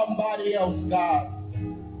of somebody else, God.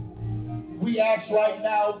 We ask right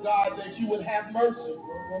now, God, that you would have mercy.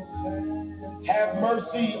 Have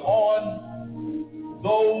mercy on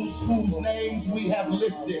those whose names we have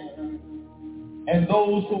listed and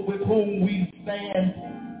those with whom we stand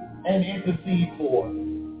and intercede for.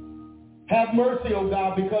 Have mercy, oh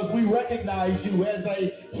God, because we recognize you as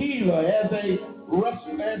a healer, as a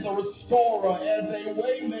restorer, as a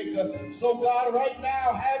way maker. So God, right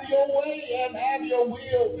now, have your way and have your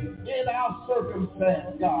will in our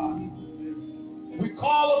circumstance, God. We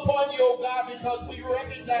call upon you, oh God, because we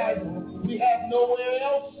recognize we have nowhere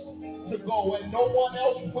else to go and no one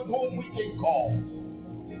else with whom we can call.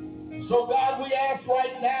 So God, we ask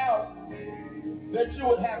right now that you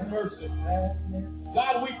would have mercy.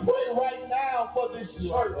 God, we pray right now for this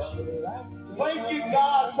church. Thank you,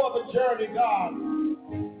 God, for the journey, God.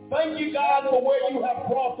 Thank you, God, for where you have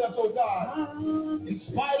brought us, oh God. In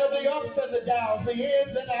spite of the ups and the downs, the ins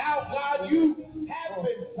and the outs, God, you have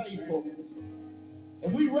been faithful.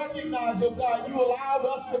 And we recognize, oh God, you allowed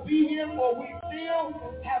us to be here, for we still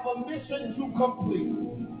have a mission to complete.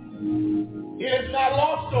 It is not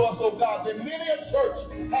lost to us, oh God, that many a church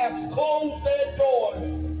has closed their doors.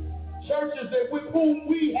 Churches that with whom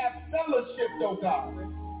we have fellowship, oh God.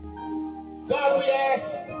 God, we ask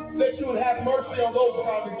that you would have mercy on those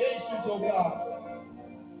congregations, oh God.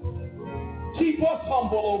 Keep us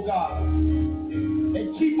humble, oh God.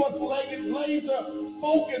 And keep us laser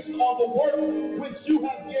focused on the work which you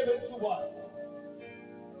have given to us.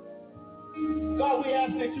 God, we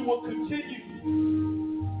ask that you will continue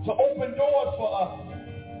to open doors for us.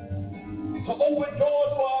 To open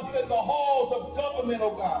doors for us in the halls of government,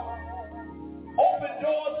 oh God. Open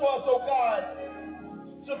doors for us, oh God,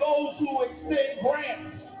 to those who extend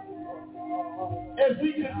grants as we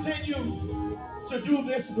continue to do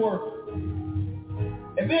this work.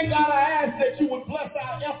 And then, God, I ask that you would bless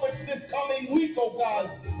our efforts this coming week, oh God,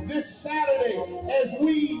 this Saturday, as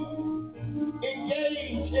we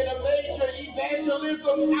engage in a major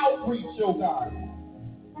evangelism outreach, oh God.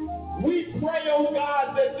 We pray, oh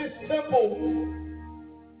God, that this temple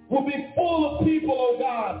will be full of people, oh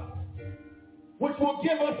God, which will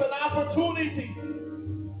give us an opportunity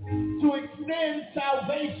to extend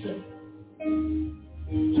salvation,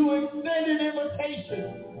 to extend an invitation,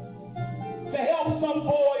 to help some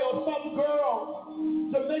boy or some girl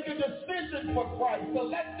to make a decision for Christ, to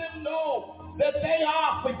let them know that they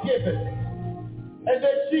are forgiven and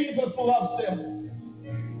that Jesus loves them.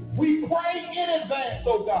 We pray in advance,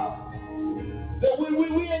 oh God, that when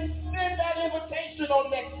we extend that invitation on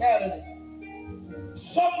next Saturday,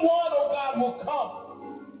 someone, oh God, will come.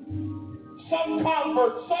 Some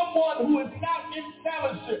convert, someone who is not in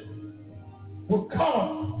fellowship will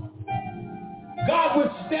come. God,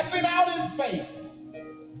 we're stepping out in faith,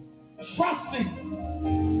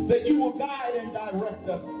 trusting that you will guide and direct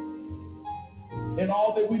us in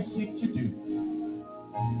all that we seek to do.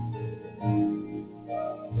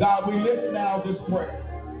 God, we lift now this prayer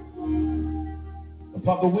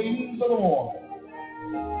upon the wings of the morning.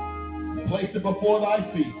 Place it before thy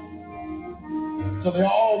feet. So they're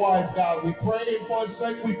all wise, God. We pray, and for his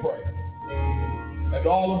sake we pray. And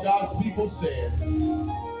all of God's people said,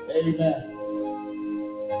 amen.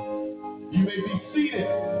 You may be seated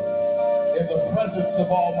in the presence of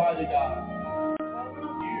Almighty God.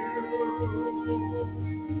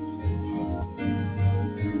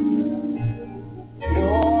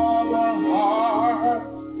 You're the heart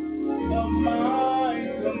of my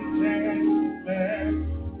contentment,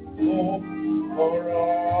 for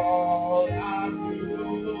all I do.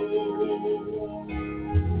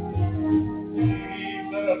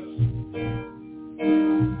 Jesus,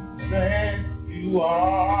 that you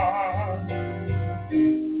are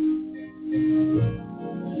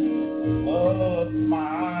of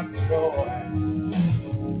my joy.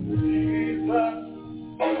 Jesus,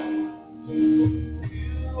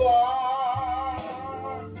 you are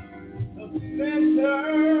the center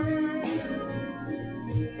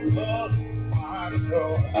of my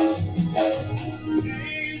joy.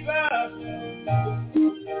 Jesus,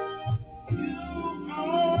 you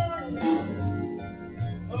are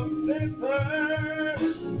the center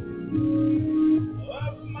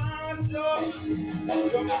of my joy.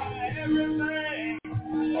 You're my everything.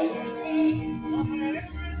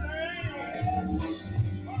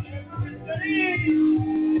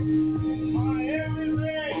 My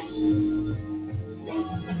everything.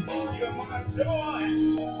 You're my joy.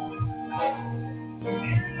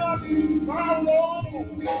 In the sorrow.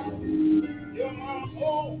 You're my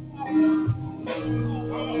hope.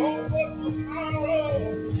 My hope of tomorrow.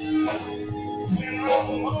 When I'm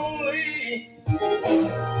lonely.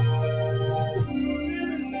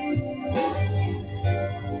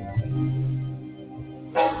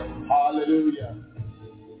 Hallelujah.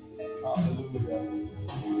 Hallelujah.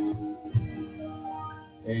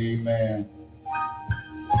 Amen.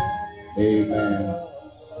 Amen.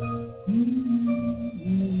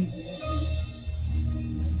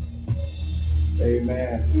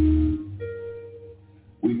 Amen.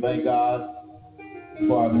 We thank God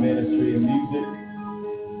for our ministry and music.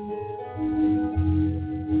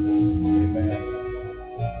 Amen.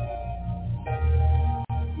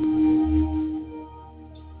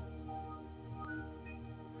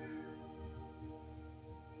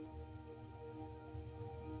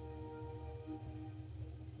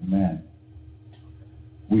 Amen.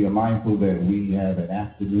 We are mindful that we have an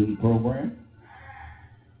afternoon program.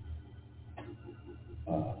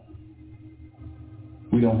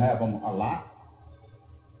 We don't have them a lot,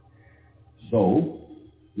 So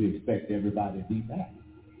we expect everybody to be back.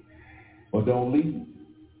 But don't leave.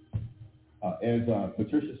 As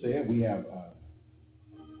Patricia said, we have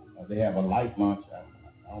they have a light lunch.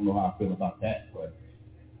 I don't know how I feel about that, but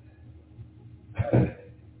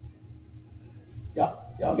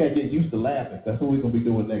y'all gotta get used to laughing. That's what we're gonna be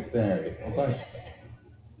doing next Saturday. Okay?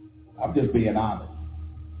 I'm just being honest.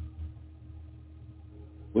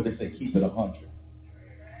 What they say, keep it 100.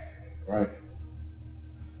 Right?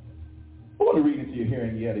 I want to read it to your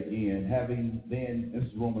hearing yet again. Having then, this is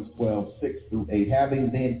Romans 12, 6 through 8.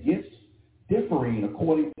 Having then gifts differing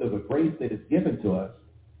according to the grace that is given to us,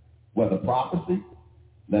 whether prophecy,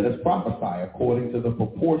 let us prophesy according to the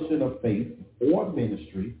proportion of faith, or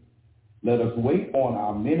ministry. Let us wait on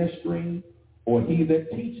our ministering, or he that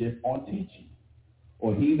teacheth on teaching,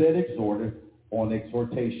 or he that exhorteth on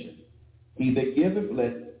exhortation. He that giveth,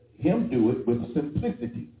 let him do it with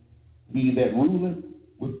simplicity. He that ruleth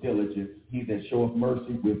with diligence. He that showeth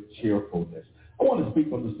mercy with cheerfulness. I want to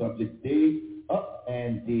speak on the subject, dig up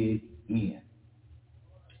and dig in.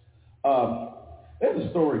 There's a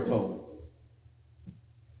story told.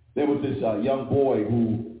 There was this young boy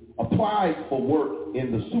who applied for work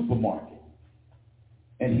in the supermarket.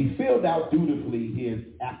 And he filled out dutifully his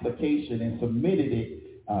application and submitted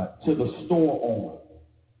it to the store owner.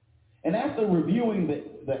 And after reviewing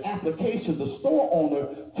the application, the store owner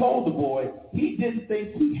told the boy he didn't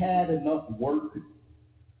think he had enough work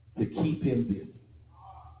to keep him busy.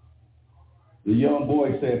 The young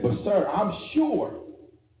boy said, "But sir, I'm sure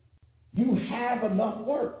you have enough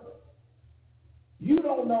work. You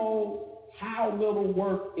don't know how little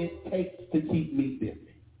work it takes to keep me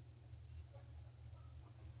busy."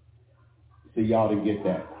 See, y'all didn't get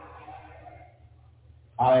that.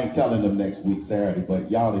 I ain't telling them next week, Saturday,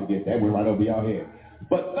 but y'all didn't get that. We're right over y'all head.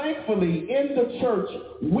 But thankfully, in the church,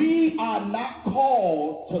 we are not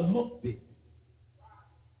called to look busy.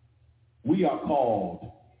 We are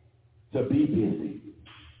called to be busy.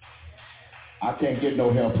 I can't get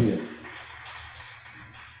no help here.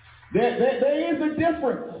 There is a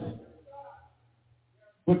difference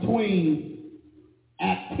between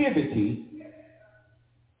activity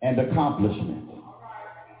and accomplishment.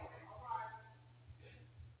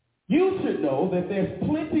 You should know that there's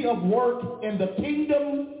plenty of work in the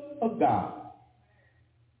kingdom of God.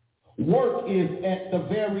 Work is at the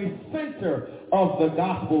very center of the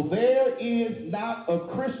gospel. There is not a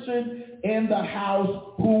Christian in the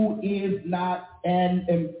house who is not an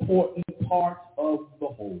important part of the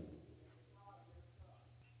whole.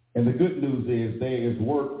 And the good news is there is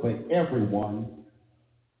work for everyone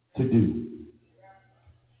to do.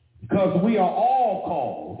 Because we are all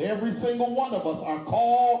called, every single one of us are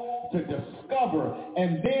called to discover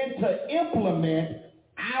and then to implement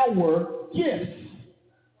our gifts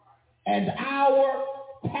and our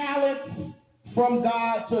talents from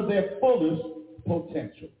God to their fullest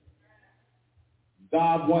potential.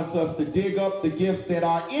 God wants us to dig up the gifts that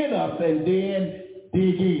are in us and then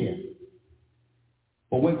dig in.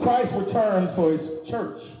 But when Christ returns for his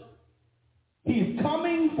church, he's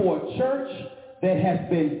coming for a church that has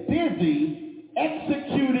been busy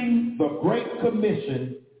executing the Great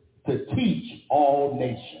Commission to teach all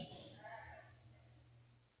nations.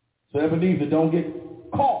 So Ebenezer, don't get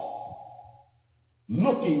caught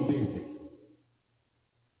looking busy.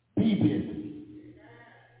 Be busy.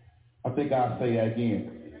 I think I'll say that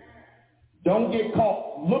again. Don't get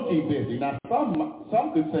caught looking busy. Now,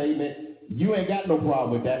 some could say that you ain't got no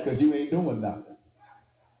problem with that because you ain't doing nothing.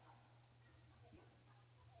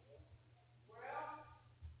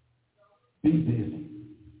 Be busy.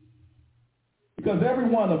 Because every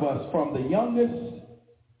one of us, from the youngest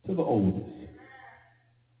to the oldest,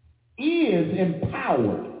 is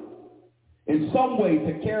empowered in some way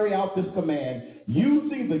to carry out this command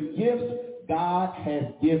using the gifts God has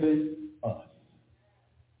given us.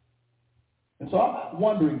 And so I'm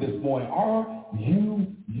wondering this morning, are you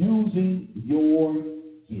using your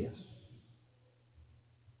gifts?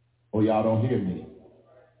 Oh, y'all don't hear me.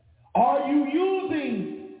 Are you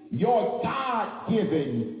using your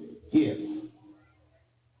God-given gifts?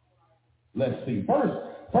 Let's see.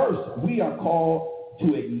 First, we are called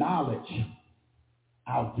to acknowledge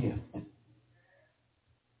our gift.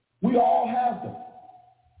 We all have them.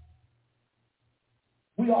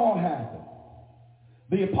 We all have them.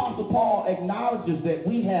 The Apostle Paul acknowledges that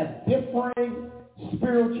we have differing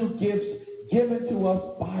spiritual gifts given to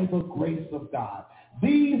us by the grace of God.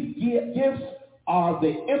 These gifts are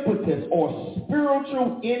the impetus or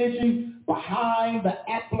spiritual energy behind the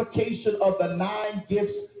application of the 9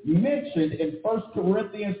 gifts mentioned in 1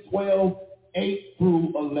 Corinthians 12, 8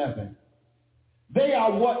 through 11. They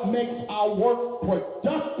are what makes our work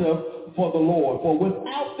productive for the Lord, for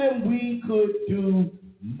without them we could do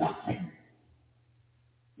nothing.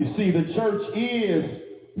 You see, the church is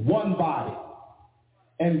one body.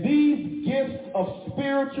 And these gifts of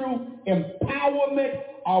spiritual empowerment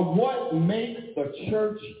are what make the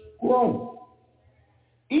church grow.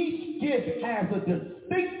 Each gift has a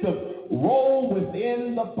distinctive role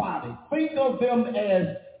within the body. Think of them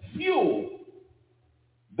as fuel.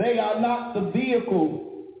 They are not the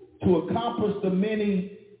vehicle to accomplish the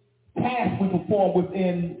many tasks we perform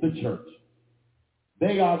within the church.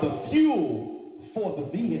 They are the fuel for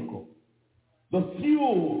the vehicle. The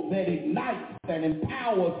fuel that ignites and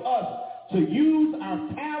empowers us to use our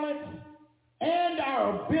talents and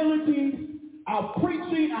our abilities, our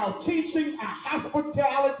preaching, our teaching, our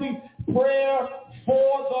hospitality, prayer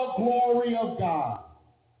for the glory of God.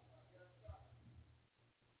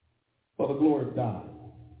 For the glory of God.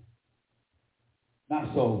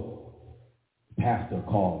 Not so, pastor,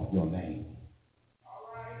 call your name,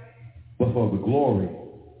 but for the glory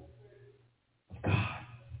of God.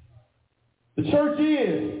 The church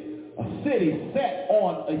is a city set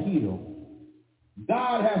on a hill.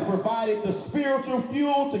 God has provided the spiritual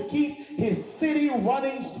fuel to keep his city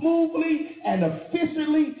running smoothly and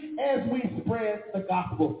efficiently as we spread the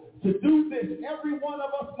gospel. To do this, every one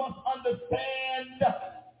of us must understand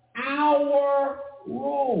our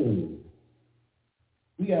role.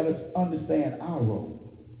 We got to understand our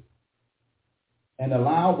role and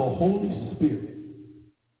allow the Holy Spirit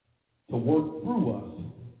to work through us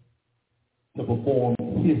to perform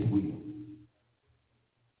his will.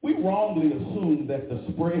 We wrongly assume that the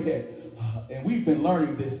spread, and we've been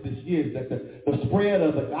learning this year, that the spread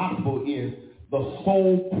of the gospel is the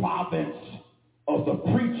sole province of the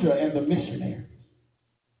preacher and the missionary.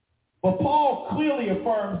 But Paul clearly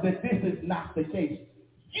affirms that this is not the case.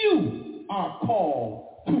 You are called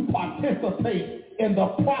to participate in the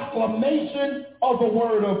proclamation of the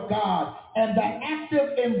word of God and the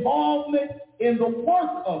active involvement in the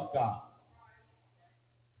work of God.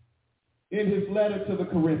 In his letter to the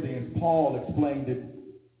Corinthians, Paul explained it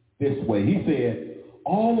this way. He said,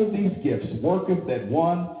 all of these gifts worketh that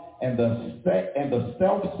one and the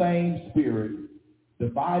self-same Spirit,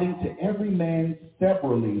 dividing to every man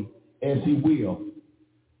severally as he will.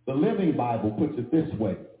 The Living Bible puts it this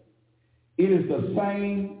way. It is the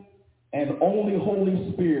same and only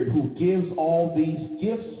Holy Spirit who gives all these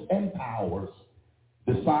gifts and powers,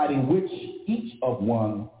 deciding which each of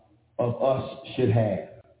one of us should have.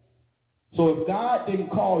 So if God didn't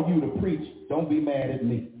call you to preach, don't be mad at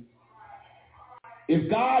me. If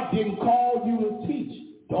God didn't call you to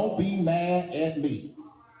teach, don't be mad at me.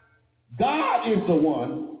 God is the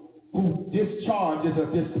one who discharges or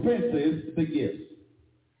dispenses the gifts.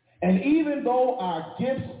 And even though our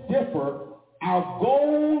gifts differ, our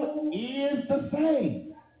goal is the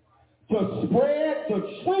same: to spread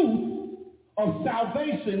the truth of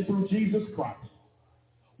salvation through Jesus Christ.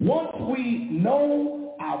 Once we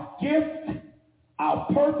know our gift, our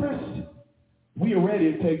purpose, we are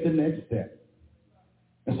ready to take the next step.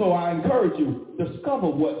 And so I encourage you, discover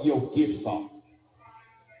what your gifts are.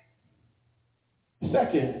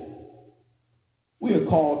 Second, we are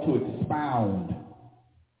called to expound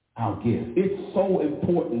our gifts. It's so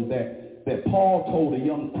important that Paul told a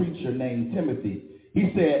young preacher named Timothy,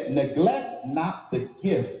 he said, neglect not the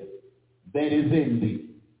gift that is in thee.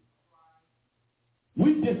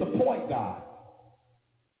 We disappoint God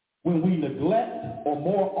when we neglect or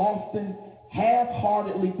more often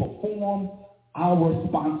half-heartedly perform our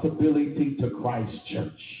responsibility to Christ's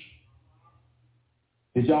church.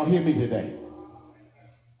 Did y'all hear me today?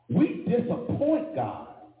 We disappoint God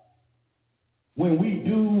when we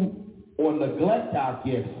do or neglect our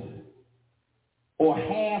gifts or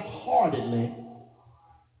half-heartedly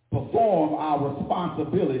perform our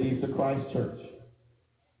responsibilities to Christ's church.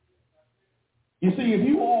 You see, if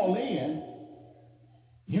you all in,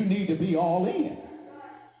 you need to be all in.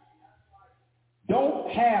 Don't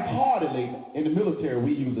half-heartedly, in the military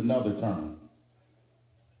we use another term.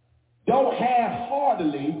 Don't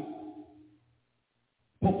half-heartedly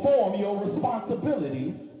perform your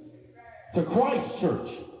responsibilities to Christ's church.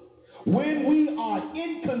 When we are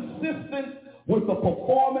inconsistent with the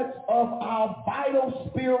performance of our vital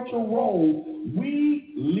spiritual role,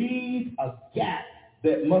 we leave a gap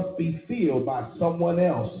that must be filled by someone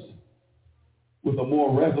else with a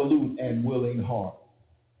more resolute and willing heart.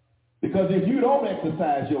 Because if you don't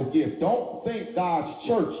exercise your gift, don't think God's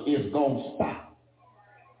church is going to stop.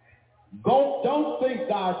 Don't think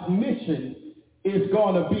God's mission is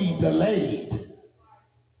going to be delayed.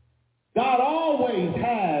 God always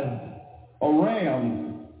has a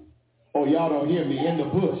ram, oh, y'all don't hear me, in the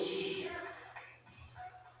bush.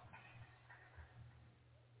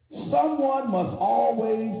 someone must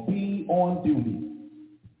always be on duty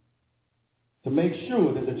to make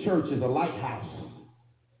sure that the church is a lighthouse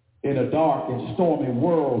in a dark and stormy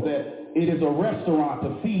world, that it is a restaurant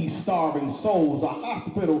to feed starving souls, a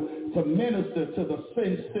hospital to minister to the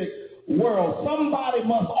sin-sick world. Somebody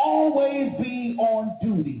must always be on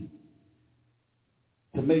duty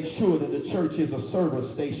to make sure that the church is a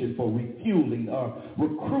service station for refueling, a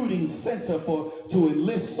recruiting center to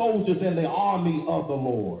enlist soldiers in the army of the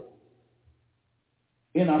Lord.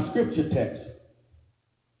 In our scripture text,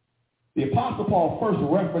 the Apostle Paul first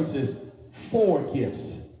references 4 gifts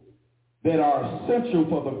that are essential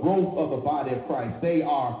for the growth of the body of Christ. They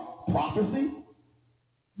are prophecy,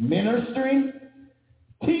 ministering,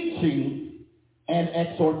 teaching, and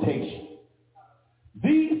exhortation.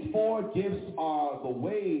 These 4 gifts are the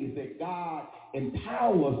ways that God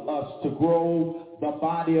empowers us to grow the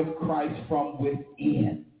body of Christ from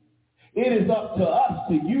within. It is up to us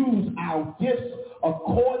to use our gifts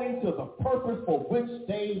according to the purpose for which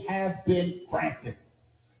they have been granted.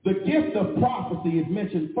 The gift of prophecy is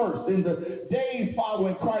mentioned first. In the days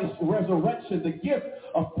following Christ's resurrection, the gift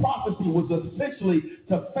of prophecy was essentially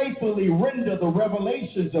to faithfully render the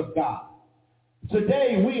revelations of God.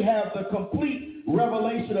 Today, we have the complete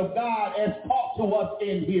revelation of God as taught to us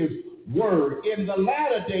in his word. In the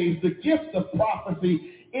latter days, the gift of prophecy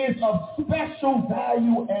is of special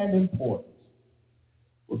value and importance.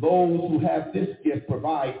 For those who have this gift,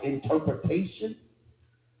 provide interpretation,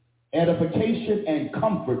 edification, and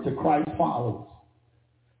comfort to Christ's followers.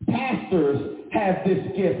 Pastors have this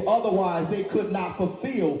gift, otherwise they could not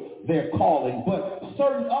fulfill their calling. But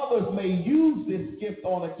certain others may use this gift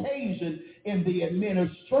on occasion in the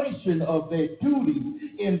administration of their duties,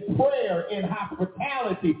 in prayer, in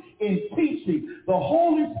hospitality, in teaching. The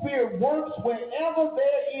Holy Spirit works wherever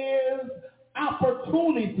there is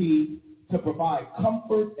opportunity to provide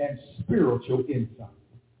comfort and spiritual insight.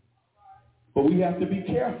 But we have to be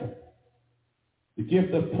careful. The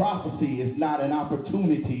gift of prophecy is not an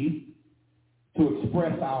opportunity to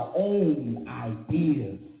express our own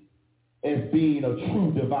ideas as being a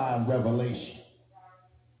true divine revelation.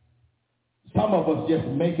 Some of us just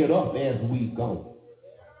make it up as we go.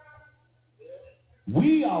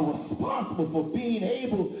 We are responsible for being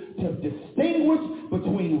able to distinguish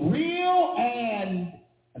between real and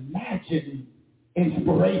imagined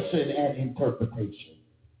inspiration and interpretation.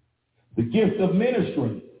 The gift of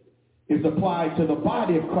ministry is applied to the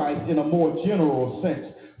body of Christ in a more general sense.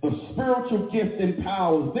 This spiritual gift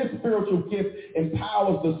empowers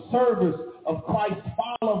the service of Christ's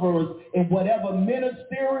followers in whatever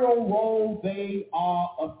ministerial role they are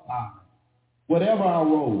assigned. Whatever our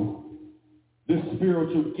role, this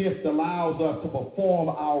spiritual gift allows us to perform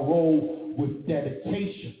our role with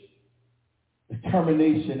dedication,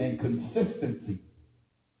 determination, and consistency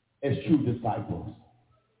as true disciples.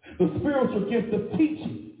 The spiritual gift of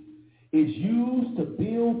teaching is used to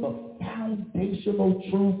build the foundational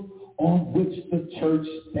truth on which the church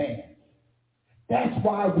stands. That's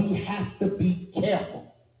why we have to be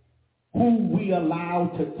careful who we allow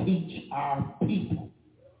to teach our people.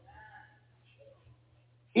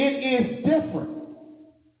 It is different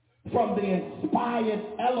from the inspired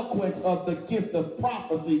eloquence of the gift of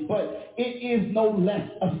prophecy, but it is no less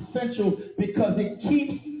essential because it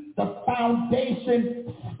keeps the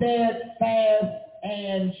foundation steadfast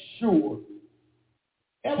and sure.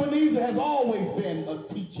 Ebenezer has always been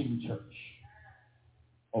a teaching church.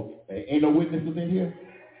 Okay, ain't no witnesses in here?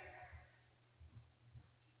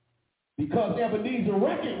 Because Ebenezer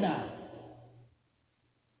recognized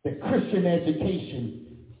that Christian education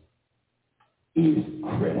is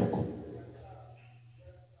critical.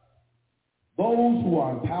 Those who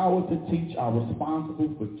are empowered to teach are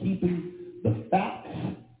responsible for keeping the facts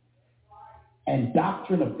and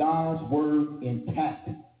doctrine of God's word intact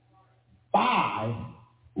by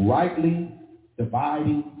rightly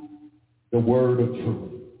dividing the word of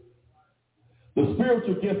truth. The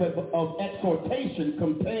spiritual gift of exhortation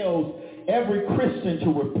compels every Christian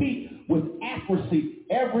to repeat with accuracy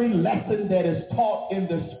every lesson that is taught in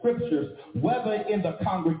the scriptures, whether in the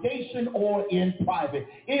congregation or in private.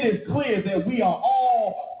 It is clear that we are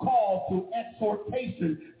all called to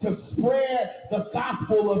exhortation to spread the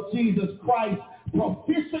gospel of Jesus Christ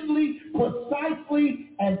proficiently, precisely,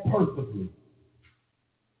 and perfectly.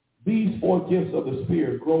 These 4 gifts of the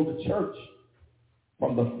Spirit grow the church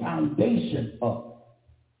from the foundation up.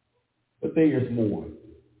 But there is more.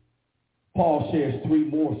 Paul shares 3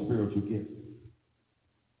 more spiritual gifts.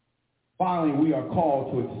 Finally, we are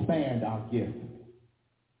called to expand our gift.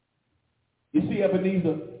 You see,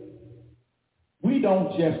 Ebenezer, we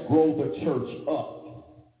don't just grow the church up.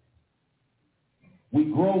 we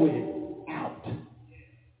grow it out.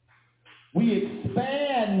 We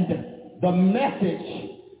expand the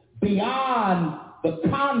message beyond the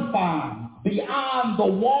confines, beyond the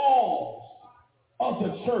walls of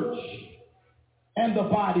the church and the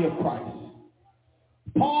body of Christ.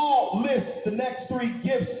 Paul lists the next three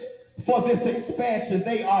gifts for this expansion.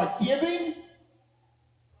 They are giving,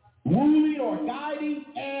 ruling or guiding,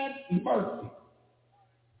 and mercy.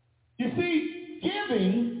 You see,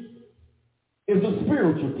 giving is a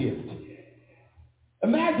spiritual gift.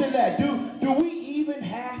 Imagine that. Do we even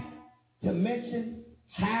have to mention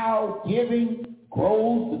how giving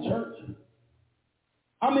grows the church?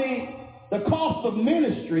 I mean, the cost of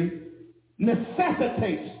ministry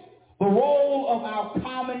necessitates the role of our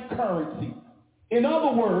common currency. In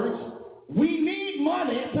other words, we need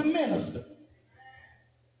money to minister.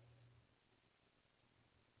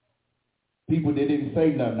 People that didn't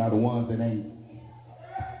say nothing are the ones that ain't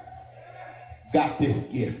got this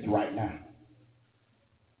gift right now.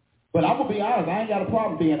 But I'm going to be honest, I ain't got a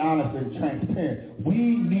problem being honest and transparent. We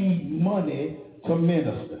need money to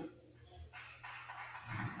minister.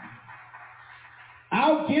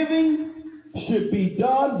 Our giving should be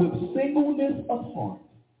done with singleness of heart.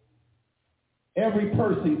 Every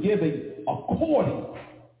person giving according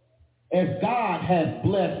as God has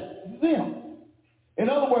blessed them. In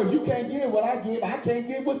other words, you can't give what I give. I can't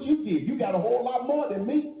give what you give. You got a whole lot more than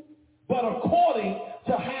me. But according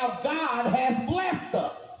to how God has blessed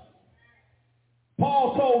us.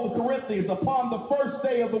 Paul told the Corinthians, upon the first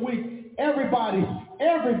day of the week, everybody,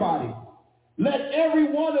 let every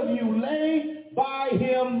one of you lay by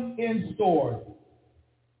him in store.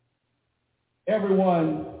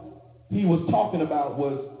 Everyone he was talking about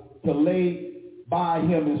was to lay by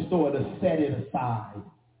him in store, to set it aside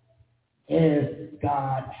as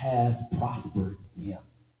God has prospered him.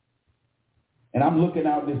 And I'm looking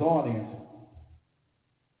out this audience.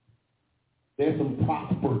 There's some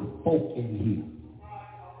prospered folk in here.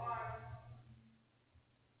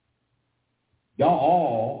 Y'all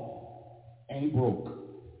all ain't broke.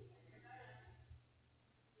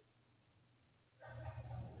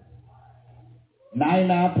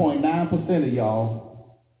 .9% of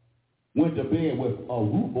y'all went to bed with a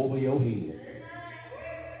roof over your head.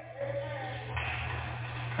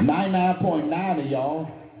 99.9% of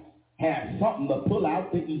y'all had something to pull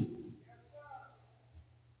out to eat.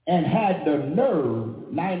 And had the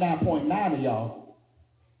nerve, 99.9% of y'all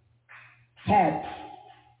had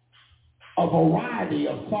a variety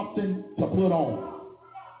of something to put on.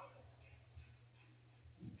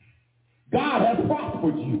 God has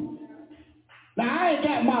prospered you. Now, I ain't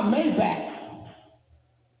got my Maybach,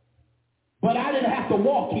 but I didn't have to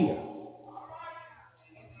walk here.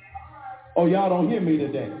 Oh, y'all don't hear me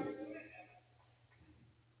today.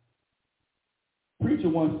 Preacher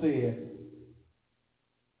once said,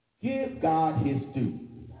 give God his due.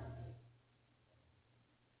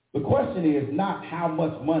 The question is not how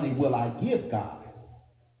much money will I give God.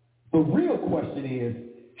 The real question is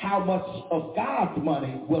how much of God's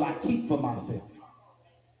money will I keep for myself.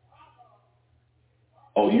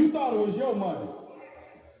 Oh, you thought it was your money.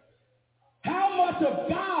 How much of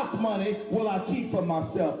God's money will I keep for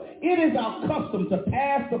myself? It is our custom to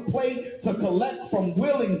pass the plate to collect from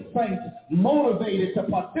willing saints motivated to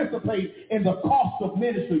participate in the cost of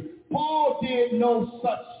ministry. Paul did no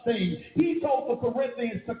such thing. He told the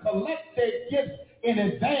Corinthians to collect their gifts in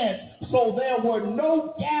advance so there were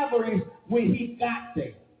no gatherings when he got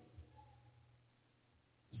there.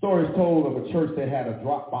 Stories told of a church that had a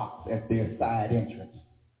drop box at their side entrance.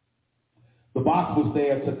 The box was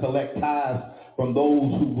there to collect tithes from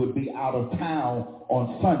those who would be out of town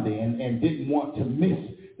on Sunday and didn't want to miss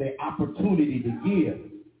their opportunity to give.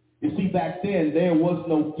 You see, back then, there was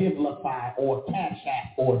no Givelify or Cash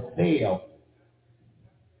App or Zelle.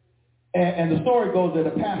 And the story goes that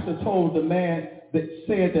a pastor told the man that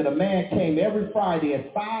said that a man came every Friday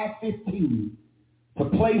at 5:15 to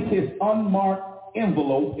place his unmarked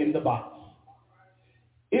envelope in the box.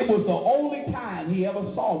 It was the only time he ever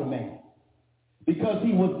saw the man, because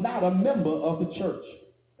he was not a member of the church.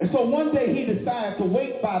 And so one day he decided to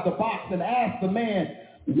wait by the box and ask the man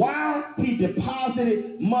why he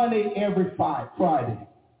deposited money every Friday.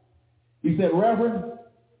 He said, Reverend,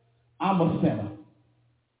 I'm a sinner,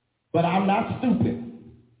 but I'm not stupid.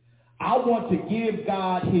 I want to give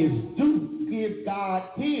God his due, give God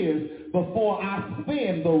his before I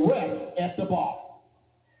spend the rest at the bar.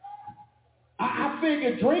 I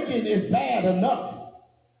figure drinking is bad enough.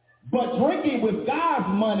 But drinking with God's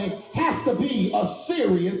money has to be a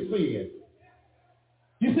serious sin.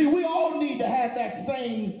 You see, we all need to have that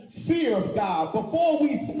same fear of God before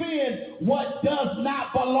we spend what does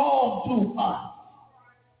not belong to us.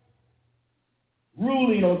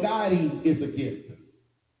 Ruling or guiding is a gift.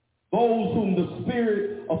 Those whom the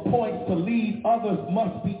Spirit appoints to lead others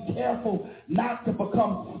must be careful not to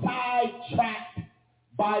become sidetracked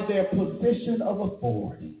by their position of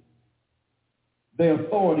authority. Their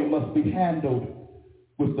authority must be handled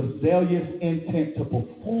with the zealous intent to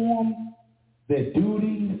perform their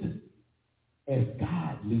duties as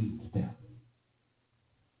God leads them.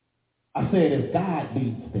 I said as God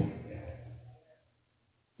leads them.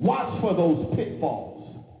 Watch for those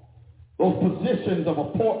pitfalls, those positions of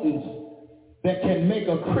importance that can make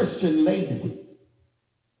a Christian lazy.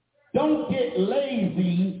 Don't get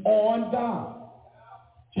lazy on God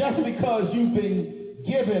just because you've been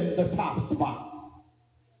given the top spot.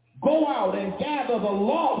 Go out and gather the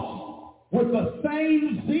lost with the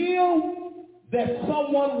same zeal that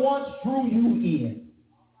someone once drew you in.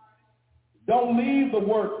 Don't leave the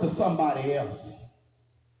work to somebody else.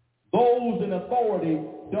 Those in authority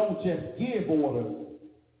don't just give orders,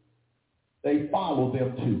 they follow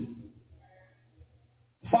them too.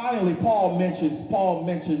 Finally, Paul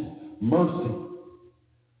mentions mercy.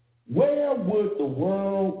 Where would the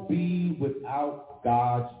world be without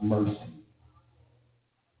God's mercy?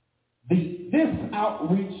 This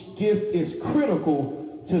outreach gift is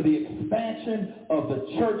critical to the expansion of the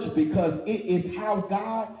church because it is how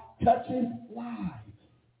God touches lives.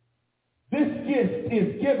 This gift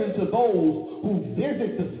is given to those who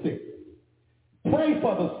visit the sick, pray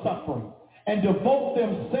for the suffering, and devote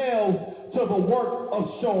themselves to the work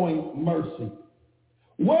of showing mercy.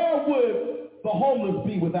 Where would the homeless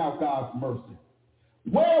be without God's mercy?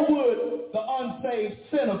 Where would the unsaved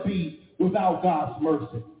sinner be without God's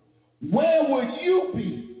mercy? Where would you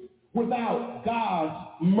be without God's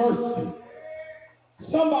mercy?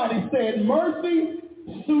 Somebody said, mercy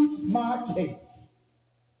suits my case.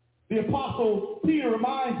 The Apostle Peter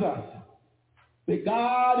reminds us that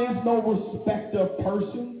God is no respecter of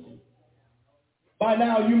persons. By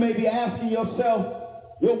now you may be asking yourself,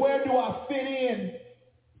 well, where do I fit in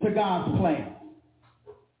to God's plan?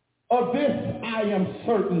 Of this I am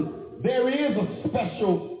certain, there is a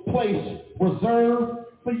special place reserved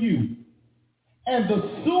for you. And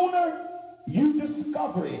the sooner you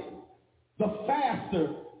discover it, the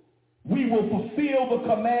faster we will fulfill the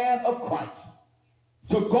command of Christ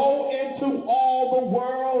to go into all the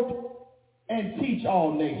world and teach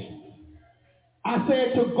all nations. I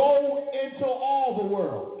said to go into all the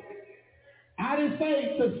world. I didn't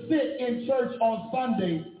say to sit in church on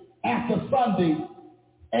Sunday after Sunday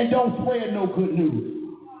and don't spread no good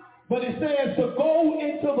news. But it says to go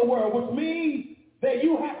into the world, which means that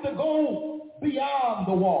you have to go beyond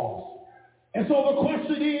the walls. And so the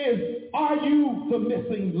question is, are you the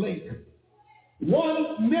missing link?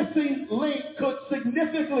 One missing link could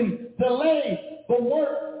significantly delay the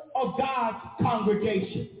work of God's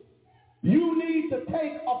congregation. You need to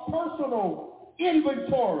take a personal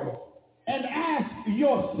inventory and ask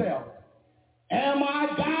yourself, am I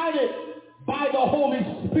guided by the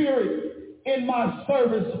Holy Spirit in my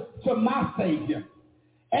service to my Savior?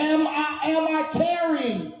 Am I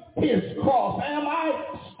carrying his cross? Am I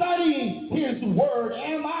studying his word?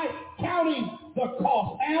 Am I counting the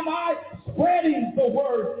cost? Am I spreading the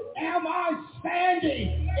word? Am I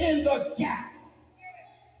standing in the gap?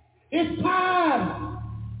 It's time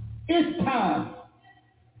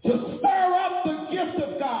to stir up the gift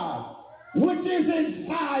of God which is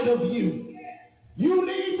inside of you. You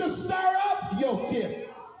need to stir up your gift.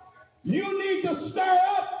 You need to stir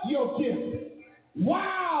up your gift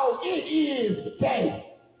while it is day.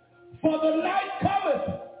 For the night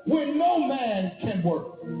cometh when no man can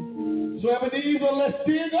work. So Ebenezer, let's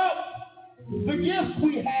dig up the gifts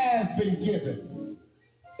we have been given.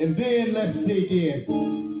 And then let's dig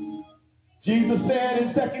in. Jesus said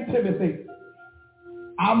in 2 Timothy,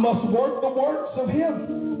 I must work the works of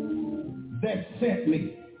him that sent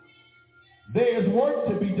me. There is work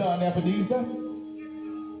to be done, Ebenezer.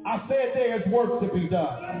 I said there is work to be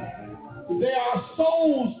done. There are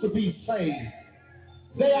souls to be saved.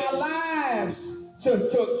 There are lives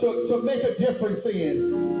to make a difference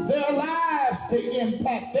in. There are lives to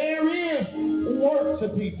impact. There is work to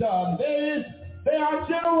be done. There are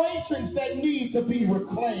generations that need to be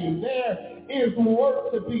reclaimed. There is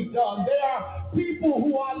work to be done. There are people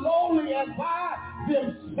who are lonely and by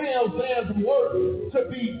themselves. There's work to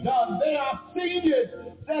be done. There are seniors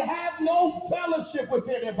that have no fellowship with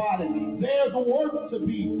anybody. There's work to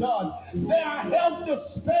be done. There are health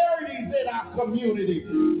disparities in our community.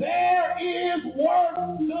 There is work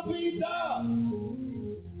to be done.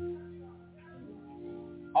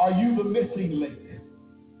 Are you the missing link?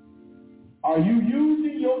 Are you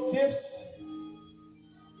using your gifts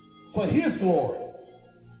for his glory?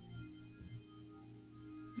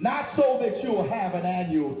 Not so that you'll have an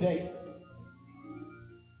annual day.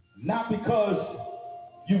 Not because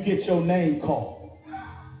you get your name called.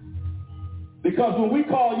 Because when we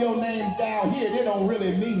call your name down here, it don't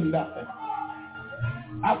really mean nothing.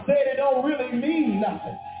 I said it don't really mean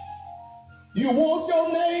nothing. You want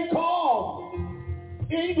your name called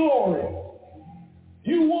in glory.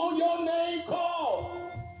 You want your name called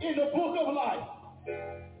in the book of life.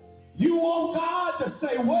 You want God to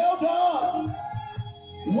say, well done.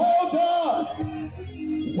 Well done.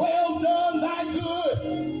 Well done, thy good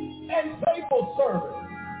and faithful servant.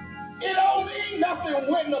 It don't mean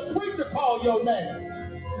nothing when the preacher calls your name.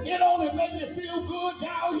 It only makes you feel good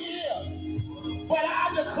down here. But I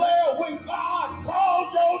declare when God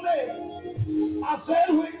calls your name, I said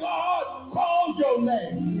when God calls your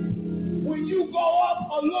name, when you go up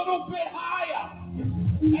a little bit higher,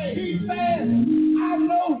 and he says, I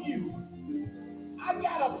know you. I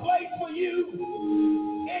got a place for you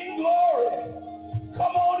in glory.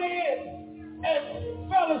 Come on in and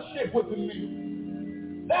fellowship with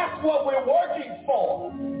me. That's what we're working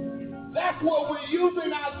for. That's what we're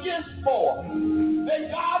using our gifts for.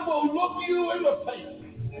 That God will look you in the face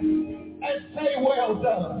and say, well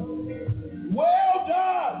done. Well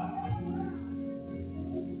done.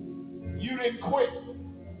 You didn't quit.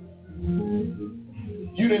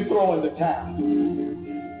 You didn't throw in the towel.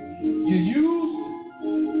 You used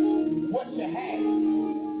what you had.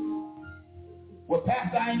 Well,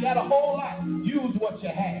 Pastor, I ain't got a whole lot. Use what you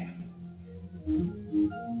have.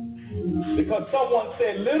 Because someone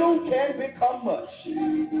said little can become much.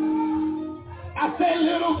 I said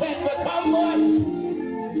little can become much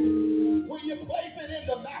when you place it in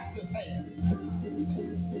the master's hands.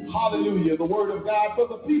 Hallelujah. The word of God for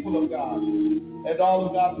the people of God. And all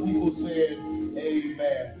of God's people said,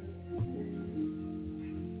 amen.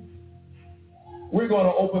 We're going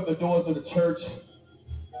to open the doors of the church.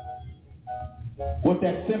 What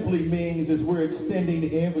that simply means is we're extending the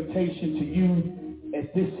invitation to you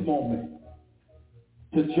at this moment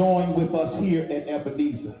to join with us here at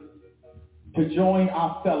Ebenezer, to join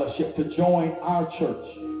our fellowship, to join our church.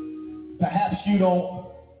 Perhaps you don't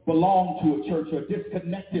belong to a church or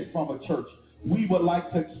disconnected from a church. We would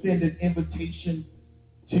like to extend an invitation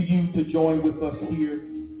to you to join with us here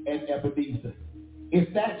at Ebenezer.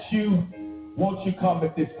 If that's you, won't you come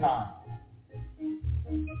at this time?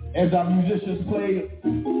 As our musicians play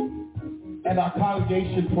and our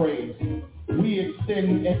congregation prays, we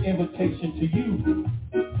extend an invitation to you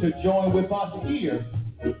to join with us here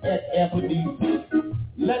at Ebenezer.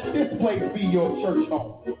 Let this place be your church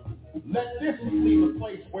home. Let this be the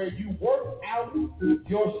place where you work out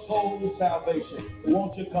your soul's salvation.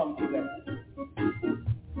 Won't you come today?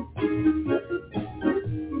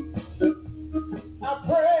 I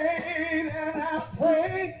prayed and I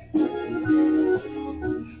prayed.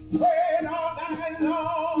 Prayed all night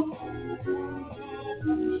long.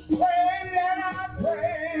 Prayed and I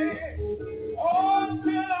prayed. Oh,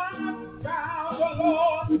 until I found the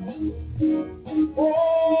Lord.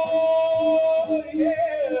 Oh, yeah.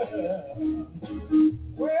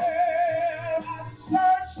 Well, I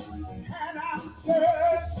searched and I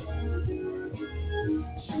searched.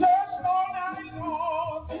 Searched all night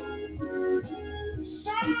long.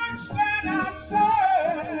 Searched and I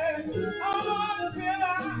searched until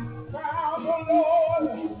I found the Lord.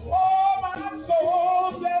 Oh, my soul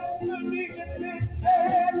desperately convicted.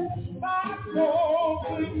 My soul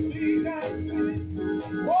couldn't be convinced.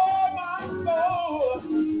 Oh, my soul.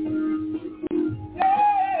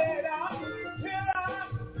 Yeah, until I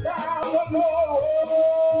found the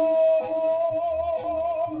Lord.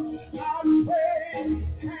 I prayed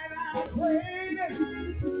and I prayed.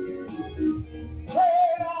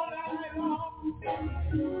 Prayed all night long.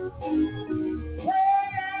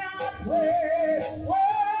 Prayed and I prayed.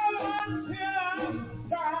 Well, until I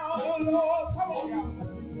found the Lord. Come on, y'all.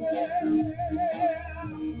 Well,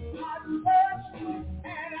 I searched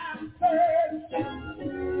and I searched.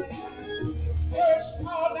 Searched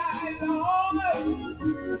all night long.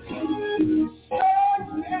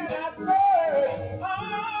 Searched and I searched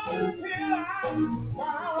until I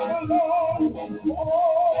found the Lord. Oh,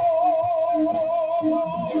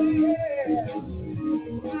 yeah.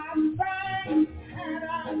 I sang and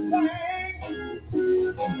I sang.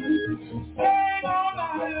 Sang all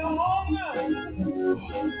night long.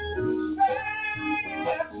 Sang and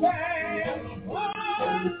I sang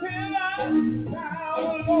until I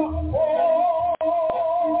found the Lord.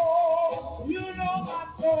 Oh, you know my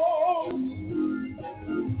soul.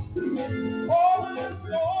 Oh, my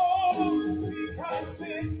soul, because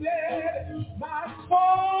it's dead. My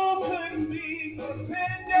soul couldn't be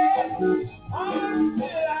contented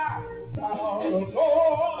until I found the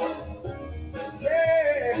Lord.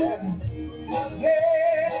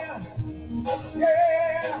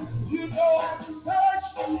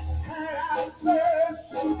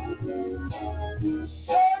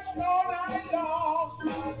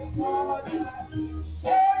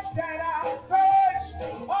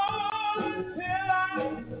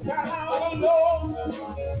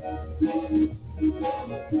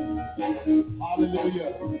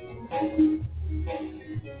 Hallelujah.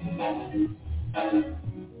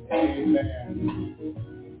 Amen.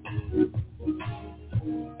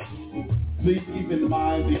 Please keep in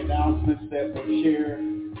mind the announcements that were shared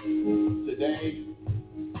today.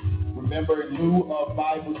 Remember, in lieu of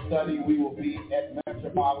Bible study, we will be at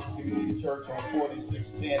Metropolitan Community Church on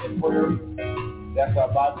 4610 in Prairie. That's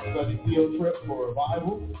our Bible study field trip for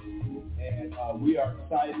revival. And we are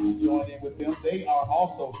excited to join in with them. They are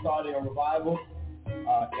also starting a revival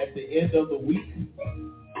at the end of the week.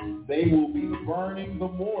 They will be burning the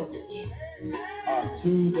mortgage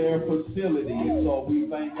to their facility. And so we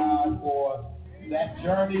thank God for that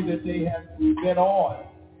journey that they have been on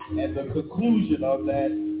and the conclusion of that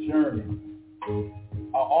journey.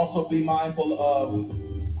 Also be mindful of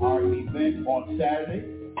our event on Saturday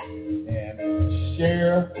and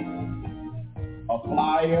share a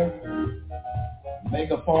flyer, make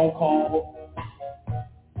a phone call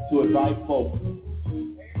to invite folks.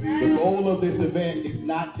 The goal of this event is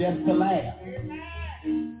not just to laugh.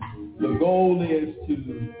 The goal is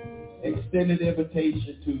to extend an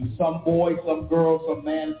invitation to some boy, some girl, some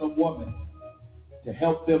man, some woman to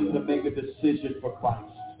help them to make a decision for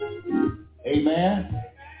Christ. Amen.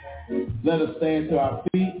 Let us stand to our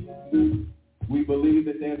feet. We believe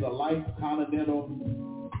that there's a light continental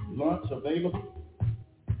lunch available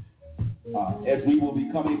as we will be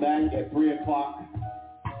coming back at 3 o'clock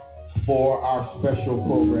for our special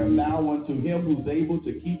program. Now unto him who's able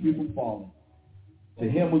to keep you from falling, to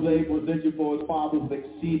him who's able to present you for his Father's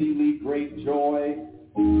exceedingly great joy,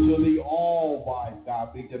 to the all-wise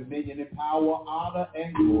God be dominion and power, honor,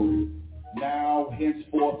 and glory, now,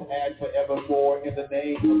 henceforth, and forevermore, in the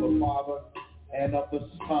name of the Father, and of the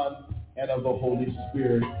Son, and of the Holy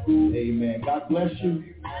Spirit. Amen. God bless you.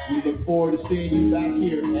 We look forward to seeing you back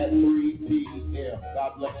here at 3 p.m.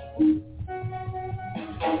 God bless you.